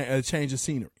change of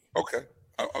scenery. Okay,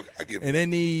 I get it. And they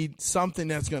need something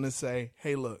that's going to say,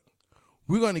 "Hey, look,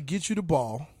 we're going to get you the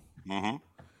ball,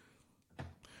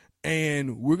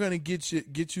 and we're going to get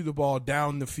you the ball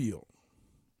down the field."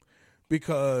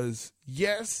 Because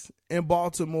yes, in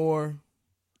Baltimore,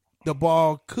 the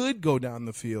ball could go down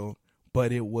the field,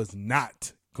 but it was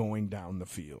not going down the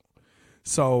field.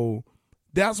 So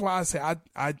that's why I say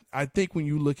I think when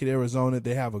you look at Arizona,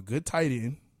 they have a good tight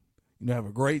end. They have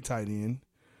a great tight end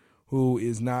who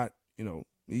is not,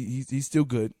 he's still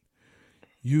good.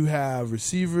 You have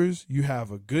receivers. You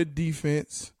have a good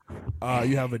defense.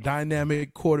 You have a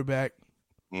dynamic quarterback.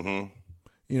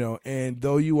 And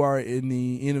though you are in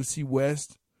the NFC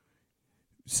West,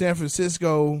 San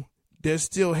Francisco, they're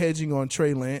still hedging on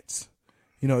Trey Lance.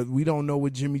 We don't know where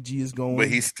Jimmy G is going. But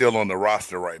he's still on the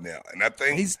roster right now. And I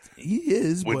think he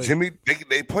is. With Jimmy,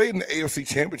 they played in the AFC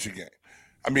Championship game.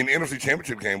 I mean, the NFC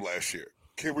Championship game last year.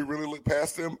 Can we really look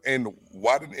past them? And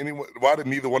why did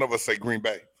neither one of us say Green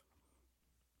Bay?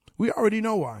 We already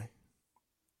know why.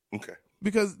 Okay.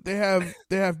 Because they have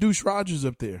Douche Rogers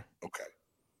up there. Okay.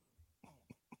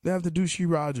 They have the Douchey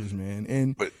Rogers,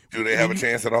 man. But do they have a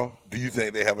chance at all? Do you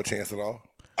think they have a chance at all?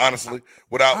 Honestly,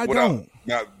 I don't.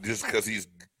 Not just because he's,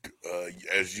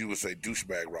 as you would say,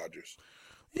 douchebag Rodgers.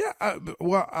 Yeah. I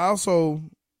also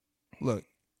look,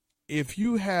 if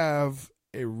you have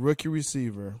a rookie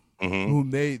receiver whom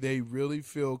they really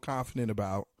feel confident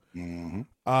about,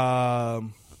 I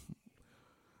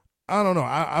don't know.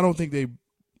 I don't think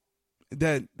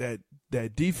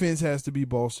that defense has to be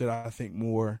bolstered. I think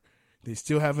more. They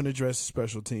still haven't addressed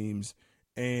special teams,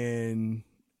 and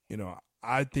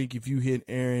I think if you hit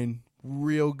Aaron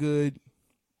real good,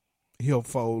 he'll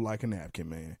fold like a napkin,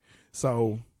 man.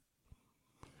 So,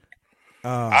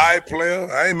 I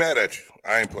ain't mad at you.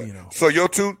 I ain't playing. So your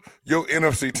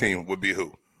NFC team would be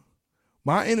who?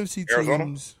 My NFC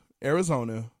team's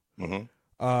Arizona.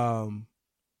 And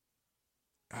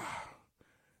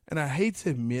I hate to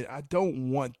admit, I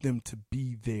don't want them to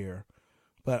be there,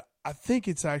 but I think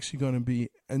it's actually going to be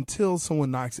until someone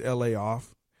knocks LA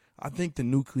off. I think the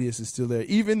nucleus is still there,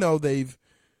 even though they've,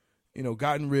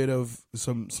 gotten rid of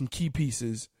some key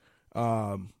pieces.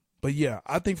 But yeah,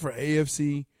 I think for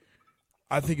AFC,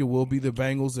 I think it will be the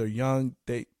Bengals. They're young.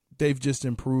 They've just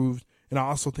improved, and I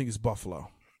also think it's Buffalo.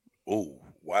 Oh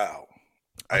wow!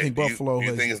 I think Buffalo. Do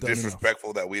you think it's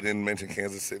disrespectful enough. that we didn't mention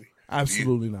Kansas City?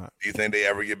 Absolutely not. Do you think they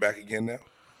ever get back again now?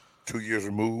 2 years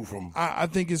removed from. I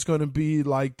think it's going to be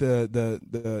like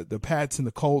the Pats and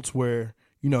the Colts, where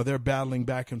they're battling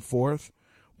back and forth,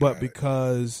 but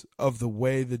because of the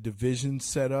way the division's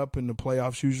set up and the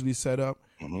playoffs usually set up,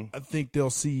 I think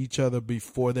they'll see each other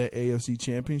before their AFC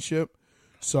Championship.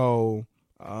 So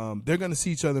they're going to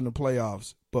see each other in the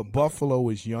playoffs. But Buffalo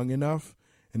is young enough,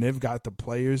 and they've got the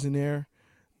players in there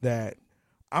that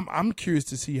I'm curious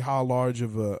to see how large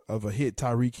of a hit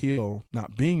Tyreek Hill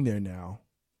not being there now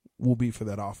will be for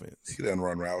that offense. He doesn't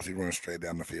run routes. He runs straight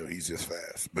down the field. He's just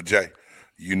fast. But, Jay,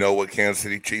 you know what Kansas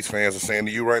City Chiefs fans are saying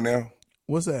to you right now?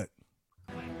 What's that?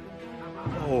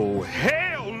 Oh,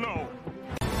 hell no.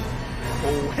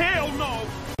 Oh, hell no.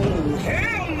 Oh,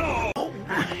 hell no. Oh,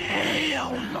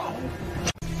 hell no.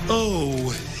 Oh,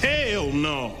 hell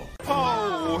no.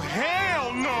 Oh,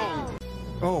 hell no.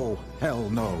 Oh, hell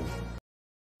no.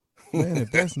 Man,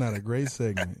 if that's not a great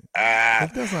segment.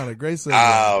 If that's not a great segment.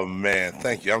 Oh, man.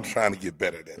 Thank you. I'm trying to get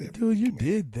better at it. Dude, you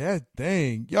did that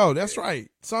thing. Yo, that's right.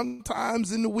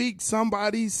 Sometimes in the week,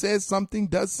 somebody says something,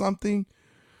 does something,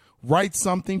 writes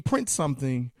something, prints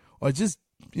something, or just,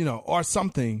 or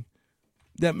something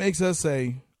that makes us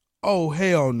say, oh,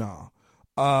 hell no.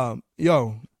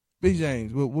 Yo, Big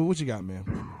James, what you got, man?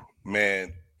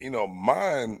 Man,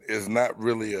 mine is not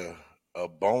really a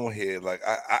bonehead. Like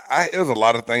there's a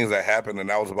lot of things that happened,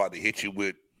 and I was about to hit you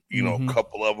with, a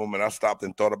couple of them, and I stopped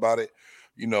and thought about it.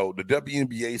 The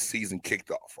WNBA season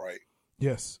kicked off, right?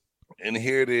 Yes. And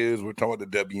here it is. We're talking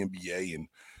about the WNBA and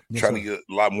trying to get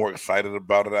a lot more excited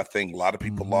about it. I think a lot of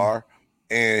people are.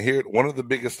 And here, one of the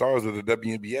biggest stars of the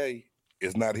WNBA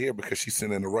is not here because she's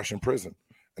sitting in a Russian prison,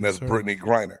 and that's Brittany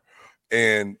Griner.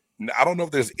 And I don't know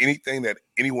if there's anything that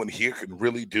anyone here can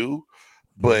really do,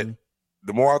 but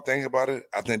the more I think about it,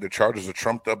 I think the charges are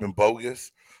trumped up and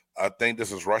bogus. I think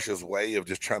this is Russia's way of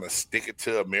just trying to stick it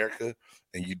to America,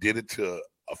 and you did it to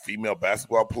a female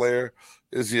basketball player.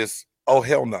 It's just, oh,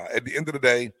 hell no. At the end of the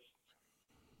day,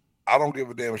 I don't give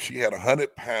a damn if she had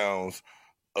 100 pounds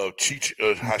of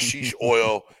hashish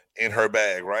oil in her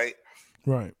bag, right?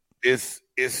 Right. It's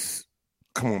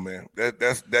come on, man.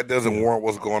 That doesn't warrant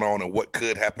what's going on and what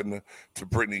could happen to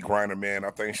Brittany Griner, man.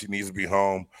 I think she needs to be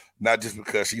home, not just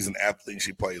because she's an athlete and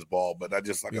she plays ball, but I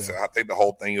said, I think the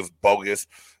whole thing is bogus,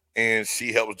 and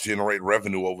she helps generate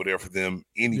revenue over there for them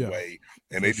anyway.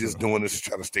 Yeah, and they're just doing this to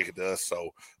try to stick it to us. So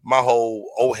my whole,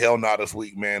 oh, hell no this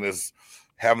week, man, is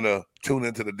having to tune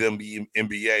into the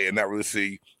NBA and not really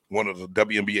see one of the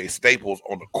WNBA staples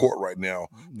on the court right now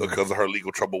because of her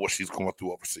legal trouble, what she's going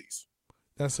through overseas.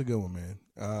 That's a good one, man.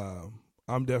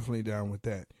 I'm definitely down with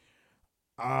that.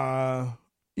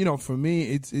 For me,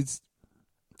 it's.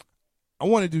 I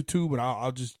want to do two, but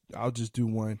I'll just do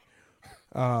one.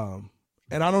 And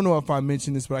I don't know if I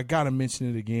mentioned this, but I gotta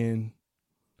mention it again.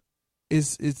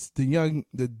 It's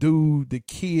the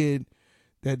kid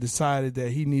that decided that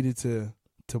he needed to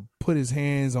put his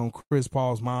hands on Chris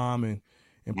Paul's mom and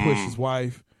push his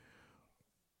wife.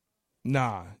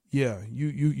 Nah, yeah,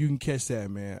 you can catch that,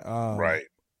 man. Right.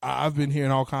 I've been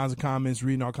hearing all kinds of comments,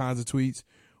 reading all kinds of tweets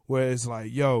where it's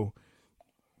like, yo,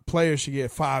 players should get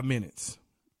 5 minutes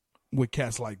with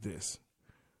cats like this.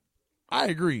 I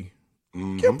agree.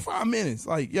 Give them 5 minutes.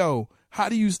 Like, yo, how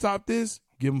do you stop this?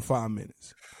 Give them 5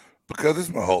 minutes. Because this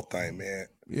is my whole thing, man.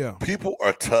 Yeah. People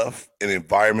are tough in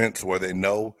environments where they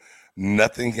know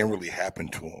nothing can really happen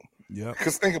to them. Yeah.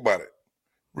 Because think about it.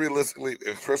 Realistically,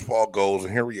 if Chris Paul goes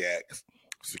and he reacts,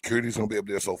 security's going to be up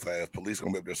there so fast. Police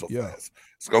going to be up there so fast.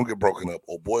 It's going to get broken up.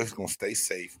 Old boy's going to stay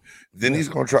safe. Then he's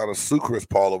going to try to sue Chris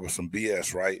Paul over some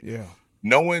BS, right? Yeah.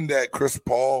 Knowing that Chris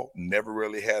Paul never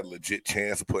really had a legit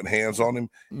chance of putting hands on him,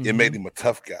 it made him a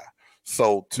tough guy.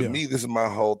 So to me, this is my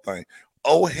whole thing.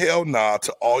 Oh, hell nah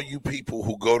to all you people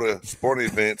who go to sporting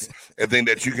events and think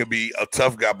that you can be a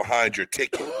tough guy behind your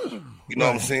ticket. You know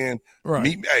what I'm saying? Right.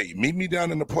 Meet me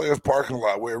down in the players' parking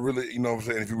lot where it really, you know what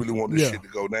I'm saying, if you really want this shit to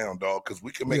go down, dog, because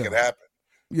we can make it happen.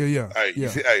 Yeah. Hey,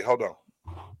 see, hold on.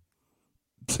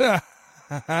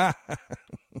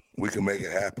 We can make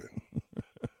it happen.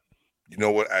 You know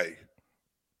what? Hey,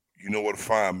 you know where to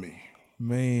find me.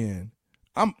 Man.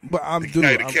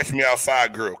 Catch me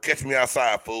outside, girl. Catch me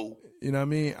outside, fool. You know what I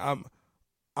mean?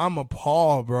 I'm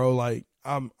appalled, bro. Like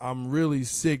I'm really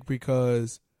sick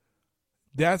because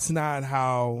that's not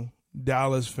how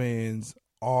Dallas fans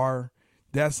are.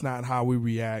 That's not how we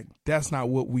react. That's not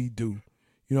what we do.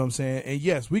 You know what I'm saying? And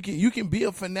yes, you can be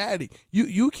a fanatic.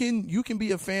 You can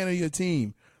be a fan of your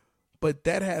team, but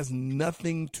that has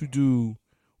nothing to do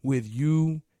with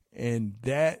you and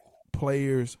that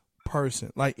player's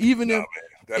person. Like even if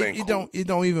it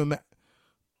don't even matter.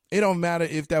 It don't matter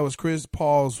if that was Chris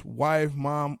Paul's wife,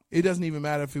 mom. It doesn't even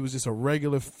matter if it was just a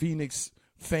regular Phoenix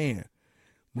fan.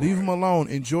 Leave them alone.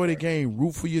 Enjoy the game.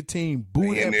 Root for your team.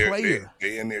 Boo that player.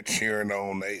 They in there cheering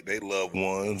on they loved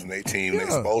ones and they team.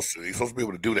 They're supposed to be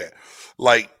able to do that.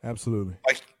 Like absolutely.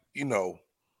 Like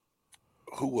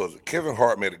who was it? Kevin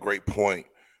Hart made a great point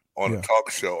on a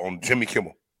talk show on Jimmy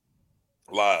Kimmel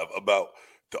Live about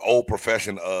the old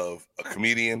profession of a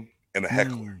comedian and a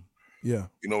heckler. Yeah.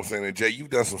 You know what I'm saying? And Jay, you've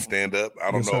done some stand-up.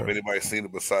 I don't know if anybody's seen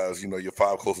it besides, your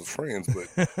 5 closest friends, but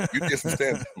you did some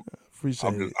stand-up.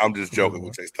 I'm just joking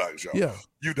with Jay Stock's y'all. Yeah.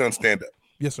 You've done stand-up.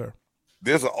 Yes, sir.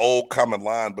 There's an old common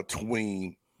line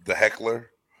between the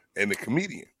heckler and the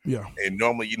comedian. Yeah. And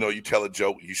normally, you tell a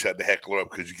joke, you shut the heckler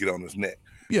up because you get on his neck.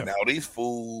 Yeah. Now, these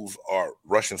fools are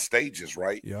rushing stages,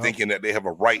 right? Yeah. Thinking that they have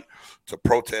a right to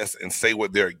protest and say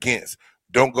what they're against.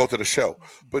 Don't go to the show.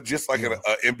 But just like an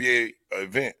NBA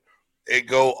event,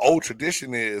 old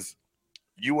tradition is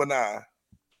you and I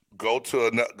go to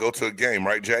a game,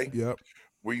 right, Jay? Yep.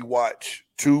 We watch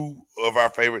two of our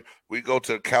favorite. We go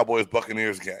to the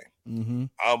Cowboys-Buccaneers game. Mm-hmm.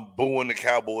 I'm booing the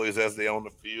Cowboys as they on the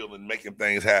field and making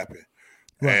things happen,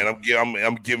 Right. and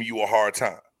I'm giving you a hard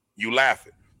time. You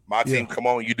laughing. My team, come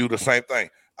on, you do the same thing.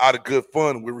 Out of good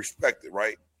fun, we respect it,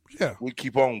 right? Yeah. We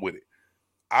keep on with it.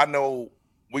 I know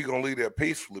we're going to leave there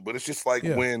peacefully, but it's just like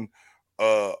when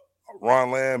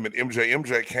Ron Lamb and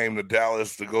MJ came to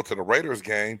Dallas to go to the Raiders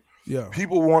game. Yeah.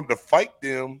 People wanted to fight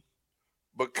them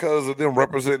because of them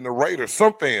representing the Raiders.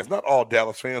 Some fans, not all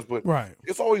Dallas fans, but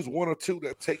it's always one or two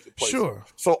that take the place. Sure.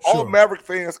 So all Maverick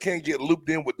fans can't get looped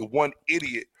in with the one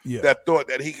idiot that thought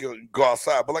that he could go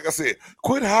outside. But like I said,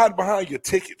 quit hiding behind your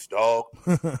tickets, dog.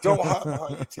 Don't hide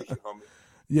behind your ticket, homie.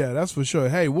 Yeah, that's for sure.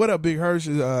 Hey, what up, Big Hirsch?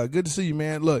 Good to see you,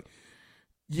 man. Look,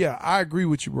 yeah, I agree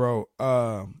with you,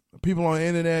 bro. People on the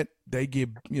internet, they get,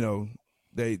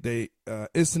 they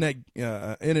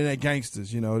internet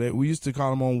gangsters, we used to call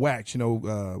them on wax,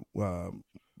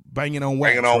 banging on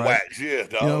wax. Banging on wax, yeah,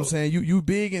 dog. You know what I'm saying? You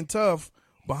big and tough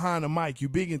behind the mic. You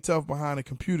big and tough behind a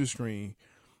computer screen.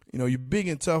 You're big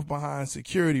and tough behind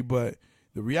security, but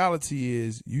the reality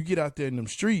is you get out there in them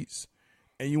streets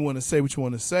and you want to say what you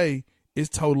want to say, it's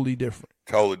totally different.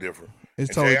 Totally different.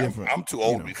 It's totally different. I'm too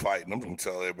old to be fighting. I'm going to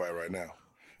tell everybody right now.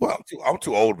 Well, I'm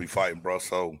too old to be fighting, bro,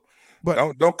 so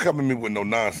don't come at me with no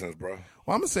nonsense, bro.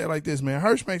 Well, I'm going to say it like this, man.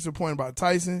 Hirsch makes a point about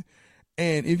Tyson,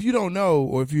 and if you don't know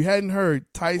or if you hadn't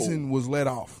heard, Tyson was let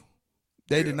off.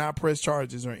 They did not press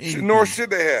charges or anything. Nor should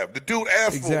they have. The dude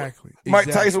asked for it.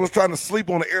 Mike Tyson was trying to sleep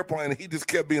on the airplane, and he just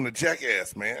kept being a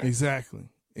jackass, man. Exactly.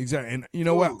 And you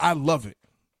know what? I love it.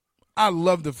 I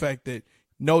love the fact that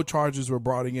no charges were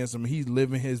brought against him. He's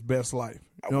living his best life.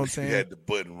 You know what I'm saying? You had the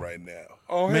button right now.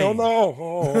 Oh, man. Hell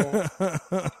no.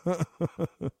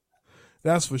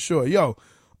 That's for sure. Yo,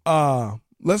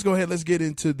 let's go ahead. Let's get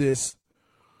into this.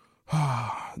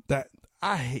 That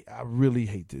I really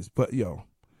hate this. But, yo,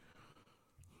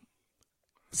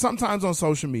 sometimes on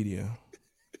social media,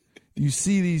 you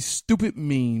see these stupid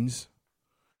memes,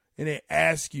 and they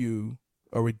ask you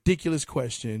a ridiculous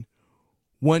question.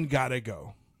 One gotta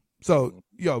go. So,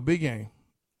 yo, big game.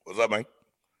 What's up, man?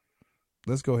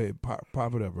 Let's go ahead. Pop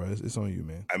it up, bro. It's on you,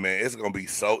 man. I mean, it's going to be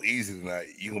so easy tonight.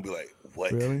 You're going to be like,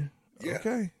 what? Really? Yeah.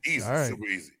 Okay. Easy. All right. Super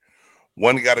easy.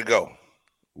 One got to go.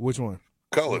 Which one?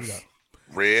 Colors.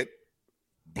 Red,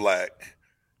 black,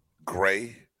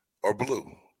 gray, or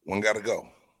blue. One got to go.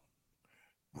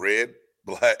 Red,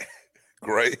 black,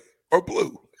 gray, or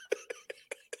blue.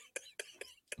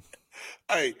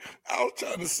 Hey, I was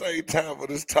trying to save time for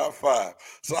this top five.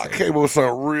 So I came up with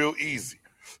something real easy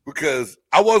because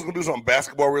I was going to do something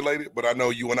basketball related, but I know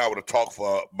you and I would have talked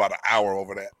for about an hour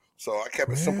over that. So I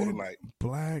kept it simple tonight.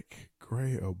 Black,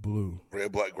 gray, or blue?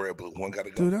 Red, black, gray, or blue. One got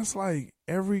to go. Dude, that's like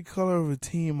every color of a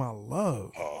team I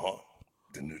love. Uh-huh.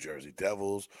 The New Jersey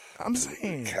Devils. I'm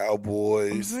saying. The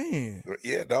Cowboys. I'm saying.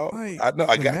 Yeah, dog. Like, I know.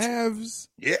 I got Mavs.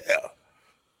 you. Yeah.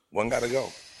 One got to go.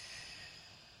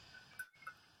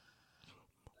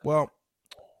 Well,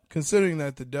 considering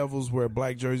that the Devils wear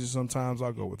black jerseys sometimes,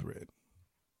 I'll go with red.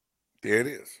 There it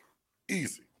is.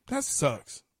 Easy. That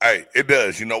sucks. Hey, it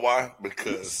does. You know why?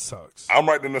 Because it sucks. I'm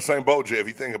right in the same boat, Jay, if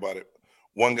you think about it.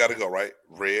 One got to go, right?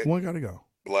 Red. One got to go.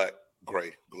 Black,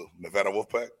 gray, blue. Nevada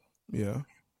Wolfpack. Yeah.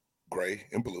 Gray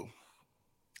and blue.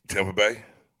 Tampa Bay,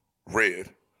 red.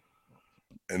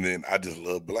 And then I just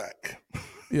love black.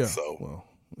 Yeah. So, well,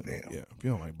 damn. Yeah. If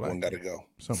you don't like black, one got to go.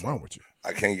 Something wrong with you.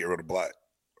 I can't get rid of black.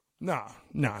 Nah.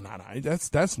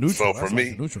 That's neutral. So for that's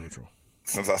me, neutral.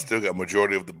 Since I still got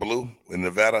majority of the blue in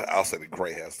Nevada, I'll say the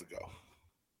gray has to go.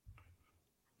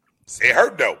 It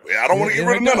hurt though. I don't want to get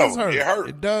rid of none of them. It hurt.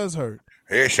 It does hurt.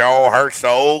 It sure hurts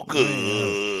so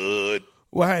good.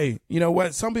 Well, hey, you know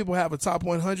what? Some people have a top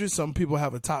 100. Some people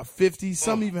have a top 50.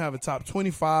 Some even have a top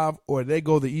 25, or they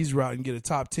go the easy route and get a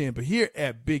top 10. But here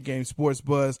at Big Game Sports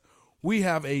Buzz, we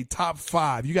have a top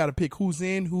 5. You got to pick who's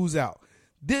in, who's out.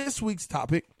 This week's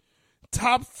topic,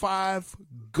 top 5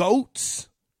 GOATs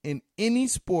in any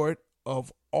sport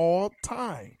of all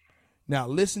time. Now,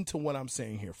 listen to what I'm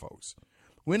saying here, folks.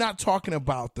 We're not talking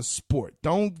about the sport.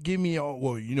 Don't give me,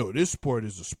 this sport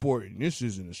is a sport and this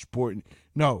isn't a sport.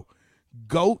 No.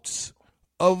 GOATs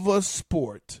of a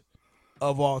sport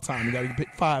of all time. You got to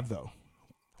pick 5, though.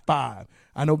 5.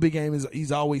 I know Big Game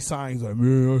he's always saying, he's like,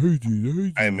 man, I hate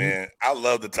you. Hey, man, I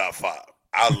love the top 5.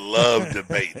 I love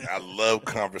debate. I love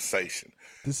conversation.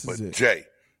 This is it. Jay,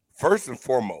 first and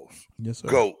foremost, yes, sir.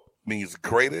 GOAT means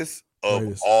greatest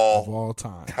of all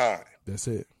time. That's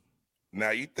it.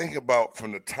 Now, you think about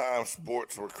from the time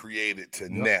sports were created to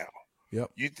now.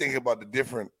 Yep. You think about the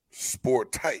different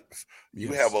sport types. Yes.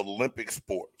 You have Olympic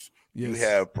sports. Yes. You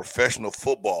have professional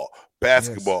football,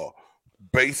 basketball,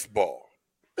 baseball,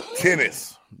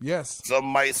 tennis. Yes. Some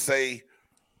might say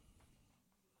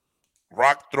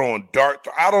rock throwing, dart.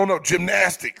 I don't know.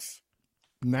 Gymnastics.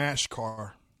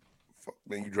 NASCAR. Fuck,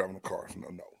 man, you driving a car.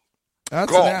 No.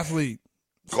 That's golf. An athlete.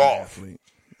 That's golf. An athlete.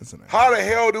 That's an athlete. How the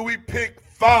hell do we pick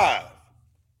 5?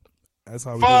 That's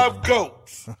how we 5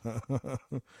 goats.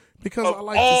 Because of I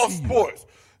like all to see sports.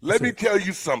 Let me tell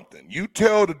you something. You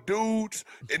tell the dudes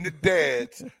and the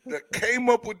dads that came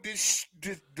up with this.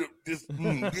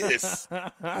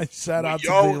 Shout out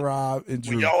to Big Rob and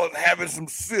Drew. When y'all was having some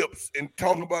sips and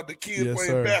talking about the kids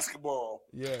playing basketball.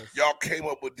 Yes. Y'all came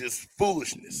up with this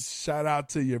foolishness. Shout out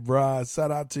to you, bro. Shout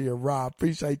out to you, Rob.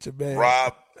 Appreciate you, man.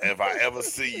 Rob, if I ever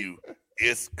see you,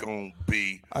 it's going to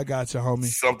be I got you, homie.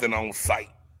 Something on site.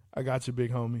 I got you,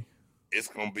 big homie. It's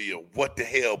going to be a what the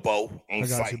hell, Bo, on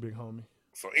site. I got you, big homie.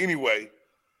 So anyway,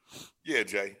 yeah,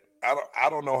 Jay, I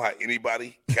don't know how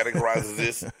anybody categorizes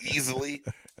this easily.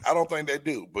 I don't think they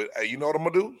do. But you know what I'm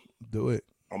going to do? Do it.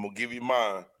 I'm going to give you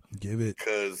mine. Give it.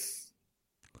 Because,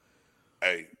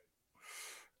 hey,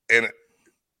 and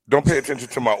don't pay attention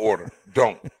to my order.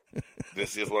 Don't.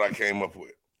 This is what I came up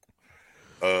with.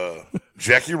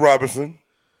 Jackie Robinson.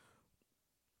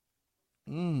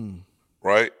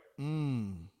 Right?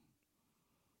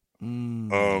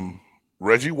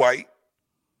 Reggie White.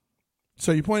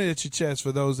 So you pointed at your chest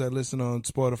for those that listen on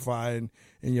Spotify and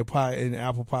your and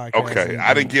Apple Podcast. Okay,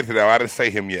 I didn't get to that. I didn't say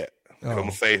him yet. I'm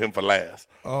gonna save him for last.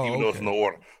 Even though it's no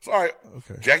order. So, all right.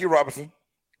 Okay. Jackie Robinson,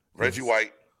 Reggie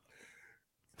White,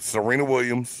 Serena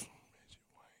Williams,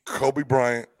 Kobe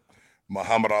Bryant,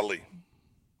 Muhammad Ali.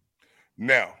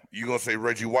 Now, you're gonna say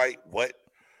Reggie White, what?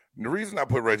 And the reason I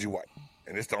put Reggie White,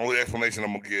 and it's the only explanation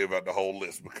I'm gonna give out the whole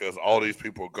list, because all these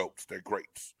people are GOATs, they're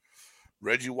greats.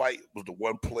 Reggie White was the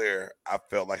one player I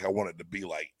felt like I wanted to be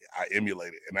like. I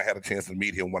emulated, and I had a chance to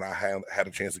meet him when I had a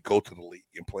chance to go to the league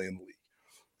and play in the league.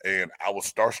 And I was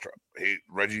starstruck.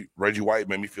 Reggie White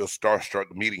made me feel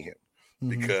starstruck meeting him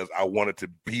because I wanted to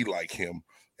be like him.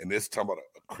 And this is talking about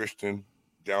a Christian,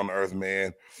 down-to-earth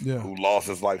man who lost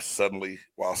his life suddenly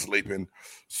while sleeping.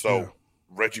 So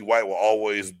Reggie White will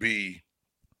always be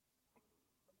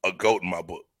a GOAT in my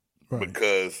book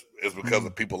because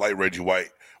of people like Reggie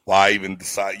White. Why I even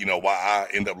decide, why I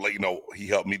end up he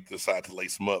helped me decide to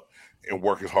lace him up and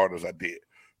work as hard as I did.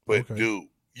 But dude,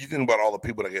 you think about all the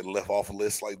people that get left off a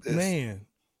list like this. Man,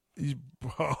 you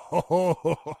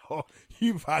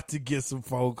about to get some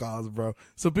phone calls, bro.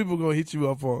 So people gonna hit you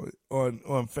up on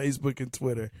Facebook and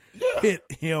Twitter. Yeah. Hit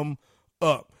him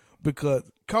up because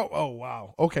oh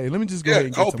wow. Okay, let me just go ahead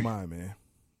and get to mine, man.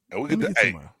 And we can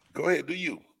go ahead, do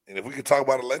you. And if we can talk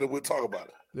about it later, we'll talk about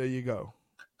it. There you go.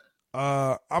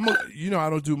 I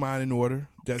don't do mine in order.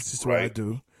 That's just what I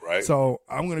do. Right. So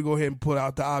I'm gonna go ahead and put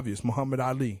out the obvious. Muhammad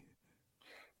Ali.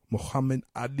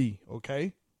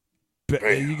 Okay.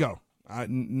 There you go.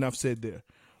 Enough said there.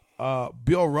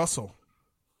 Bill Russell.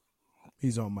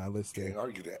 He's on my list there. Can't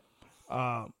argue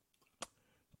that.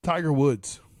 Tiger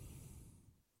Woods.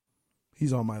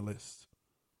 He's on my list.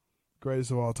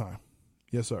 Greatest of all time.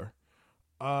 Yes, sir.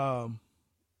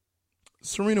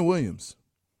 Serena Williams.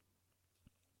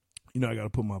 I got to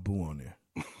put my boo on there.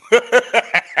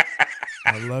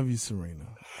 I love you, Serena.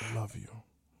 I love you.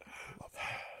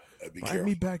 Invite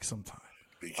me back sometime.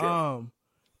 Be careful.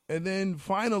 And then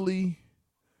finally,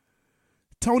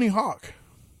 Tony Hawk.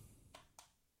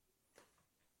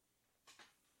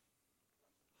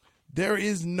 There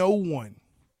is no one.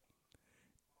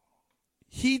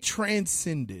 He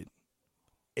transcended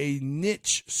a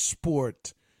niche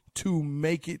sport to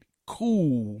make it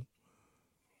cool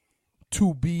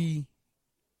to be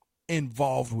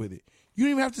involved with it. You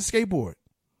don't even have to skateboard.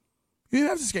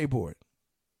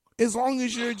 As long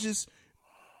as you're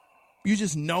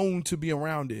just known to be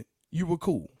around it, you were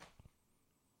cool.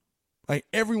 Like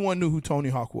everyone knew who Tony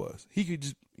Hawk was. He could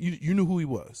just you knew who he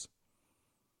was.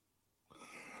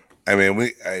 I mean,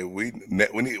 we're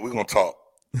gonna talk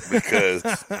because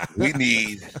we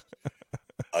need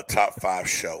a top 5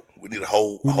 show. We need a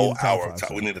whole hour.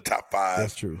 We need a top 5.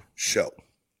 That's true. Show.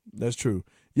 That's true.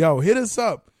 Yo, hit us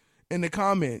up in the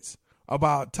comments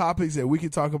about topics that we can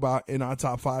talk about in our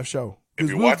top 5 show. If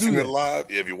you're watching it live,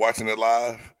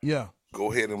 yeah,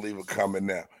 go ahead and leave a comment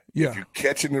now. Yeah. If you're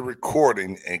catching the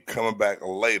recording and coming back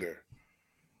later,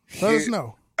 let us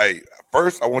know. Hey,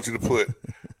 first I want you to put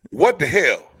what the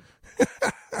hell,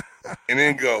 and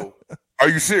then go, are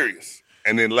you serious?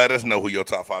 And then let us know who your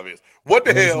top 5 is. What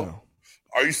the hell?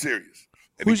 Are you serious?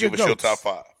 And Who's then your give us your goats? top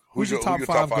 5. Who's your top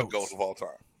 5 goats of all time?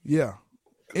 Yeah.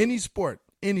 Any sport.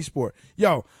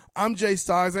 Yo, I'm Jay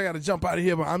Stoggs. I got to jump out of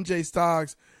here, but I'm Jay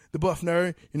Stoggs, the Buff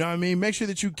Nerd. You know what I mean? Make sure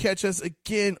that you catch us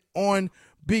again on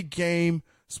Big Game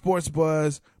Sports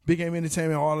Buzz, Big Game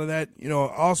Entertainment, all of that. You know,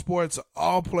 All Sports,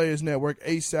 All Players Network,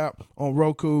 ASAP on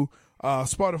Roku,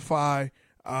 Spotify,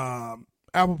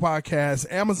 Apple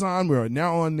Podcasts, Amazon. We're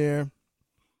now on there.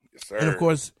 Yes, sir. And, of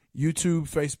course, YouTube,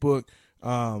 Facebook.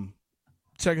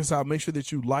 Check us out. Make sure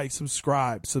that you like,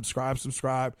 subscribe.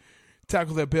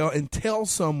 Tackle that bell and tell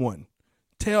someone.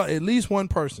 Tell at least one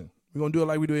person. We're going to do it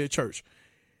like we do at church.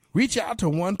 Reach out to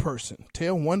one person.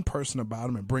 Tell one person about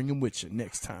them and bring them with you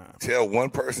next time. Tell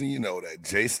one person you know that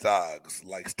Jay Stoggs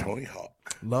likes Tony Hawk.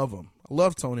 Love him. I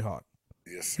love Tony Hawk.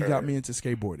 Yes, sir. He got me into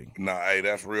skateboarding. Nah, hey,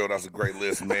 that's real. That's a great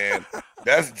list, man.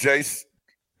 That's Jay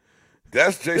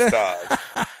Stoggs.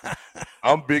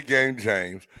 I'm Big Game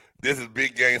James. This is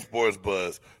Big Game Sports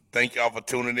Buzz. Thank y'all for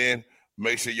tuning in.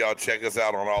 Make sure y'all check us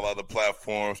out on all other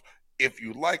platforms. If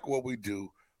you like what we do,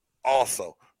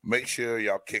 also make sure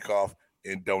y'all kick off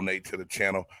and donate to the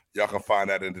channel. Y'all can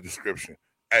find that in the description.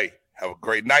 Hey, have a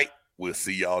great night. We'll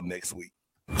see y'all next week.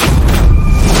 Dope.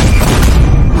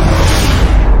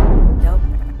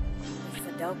 It's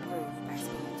a dope groove.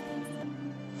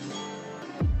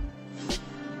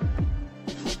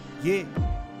 Yeah.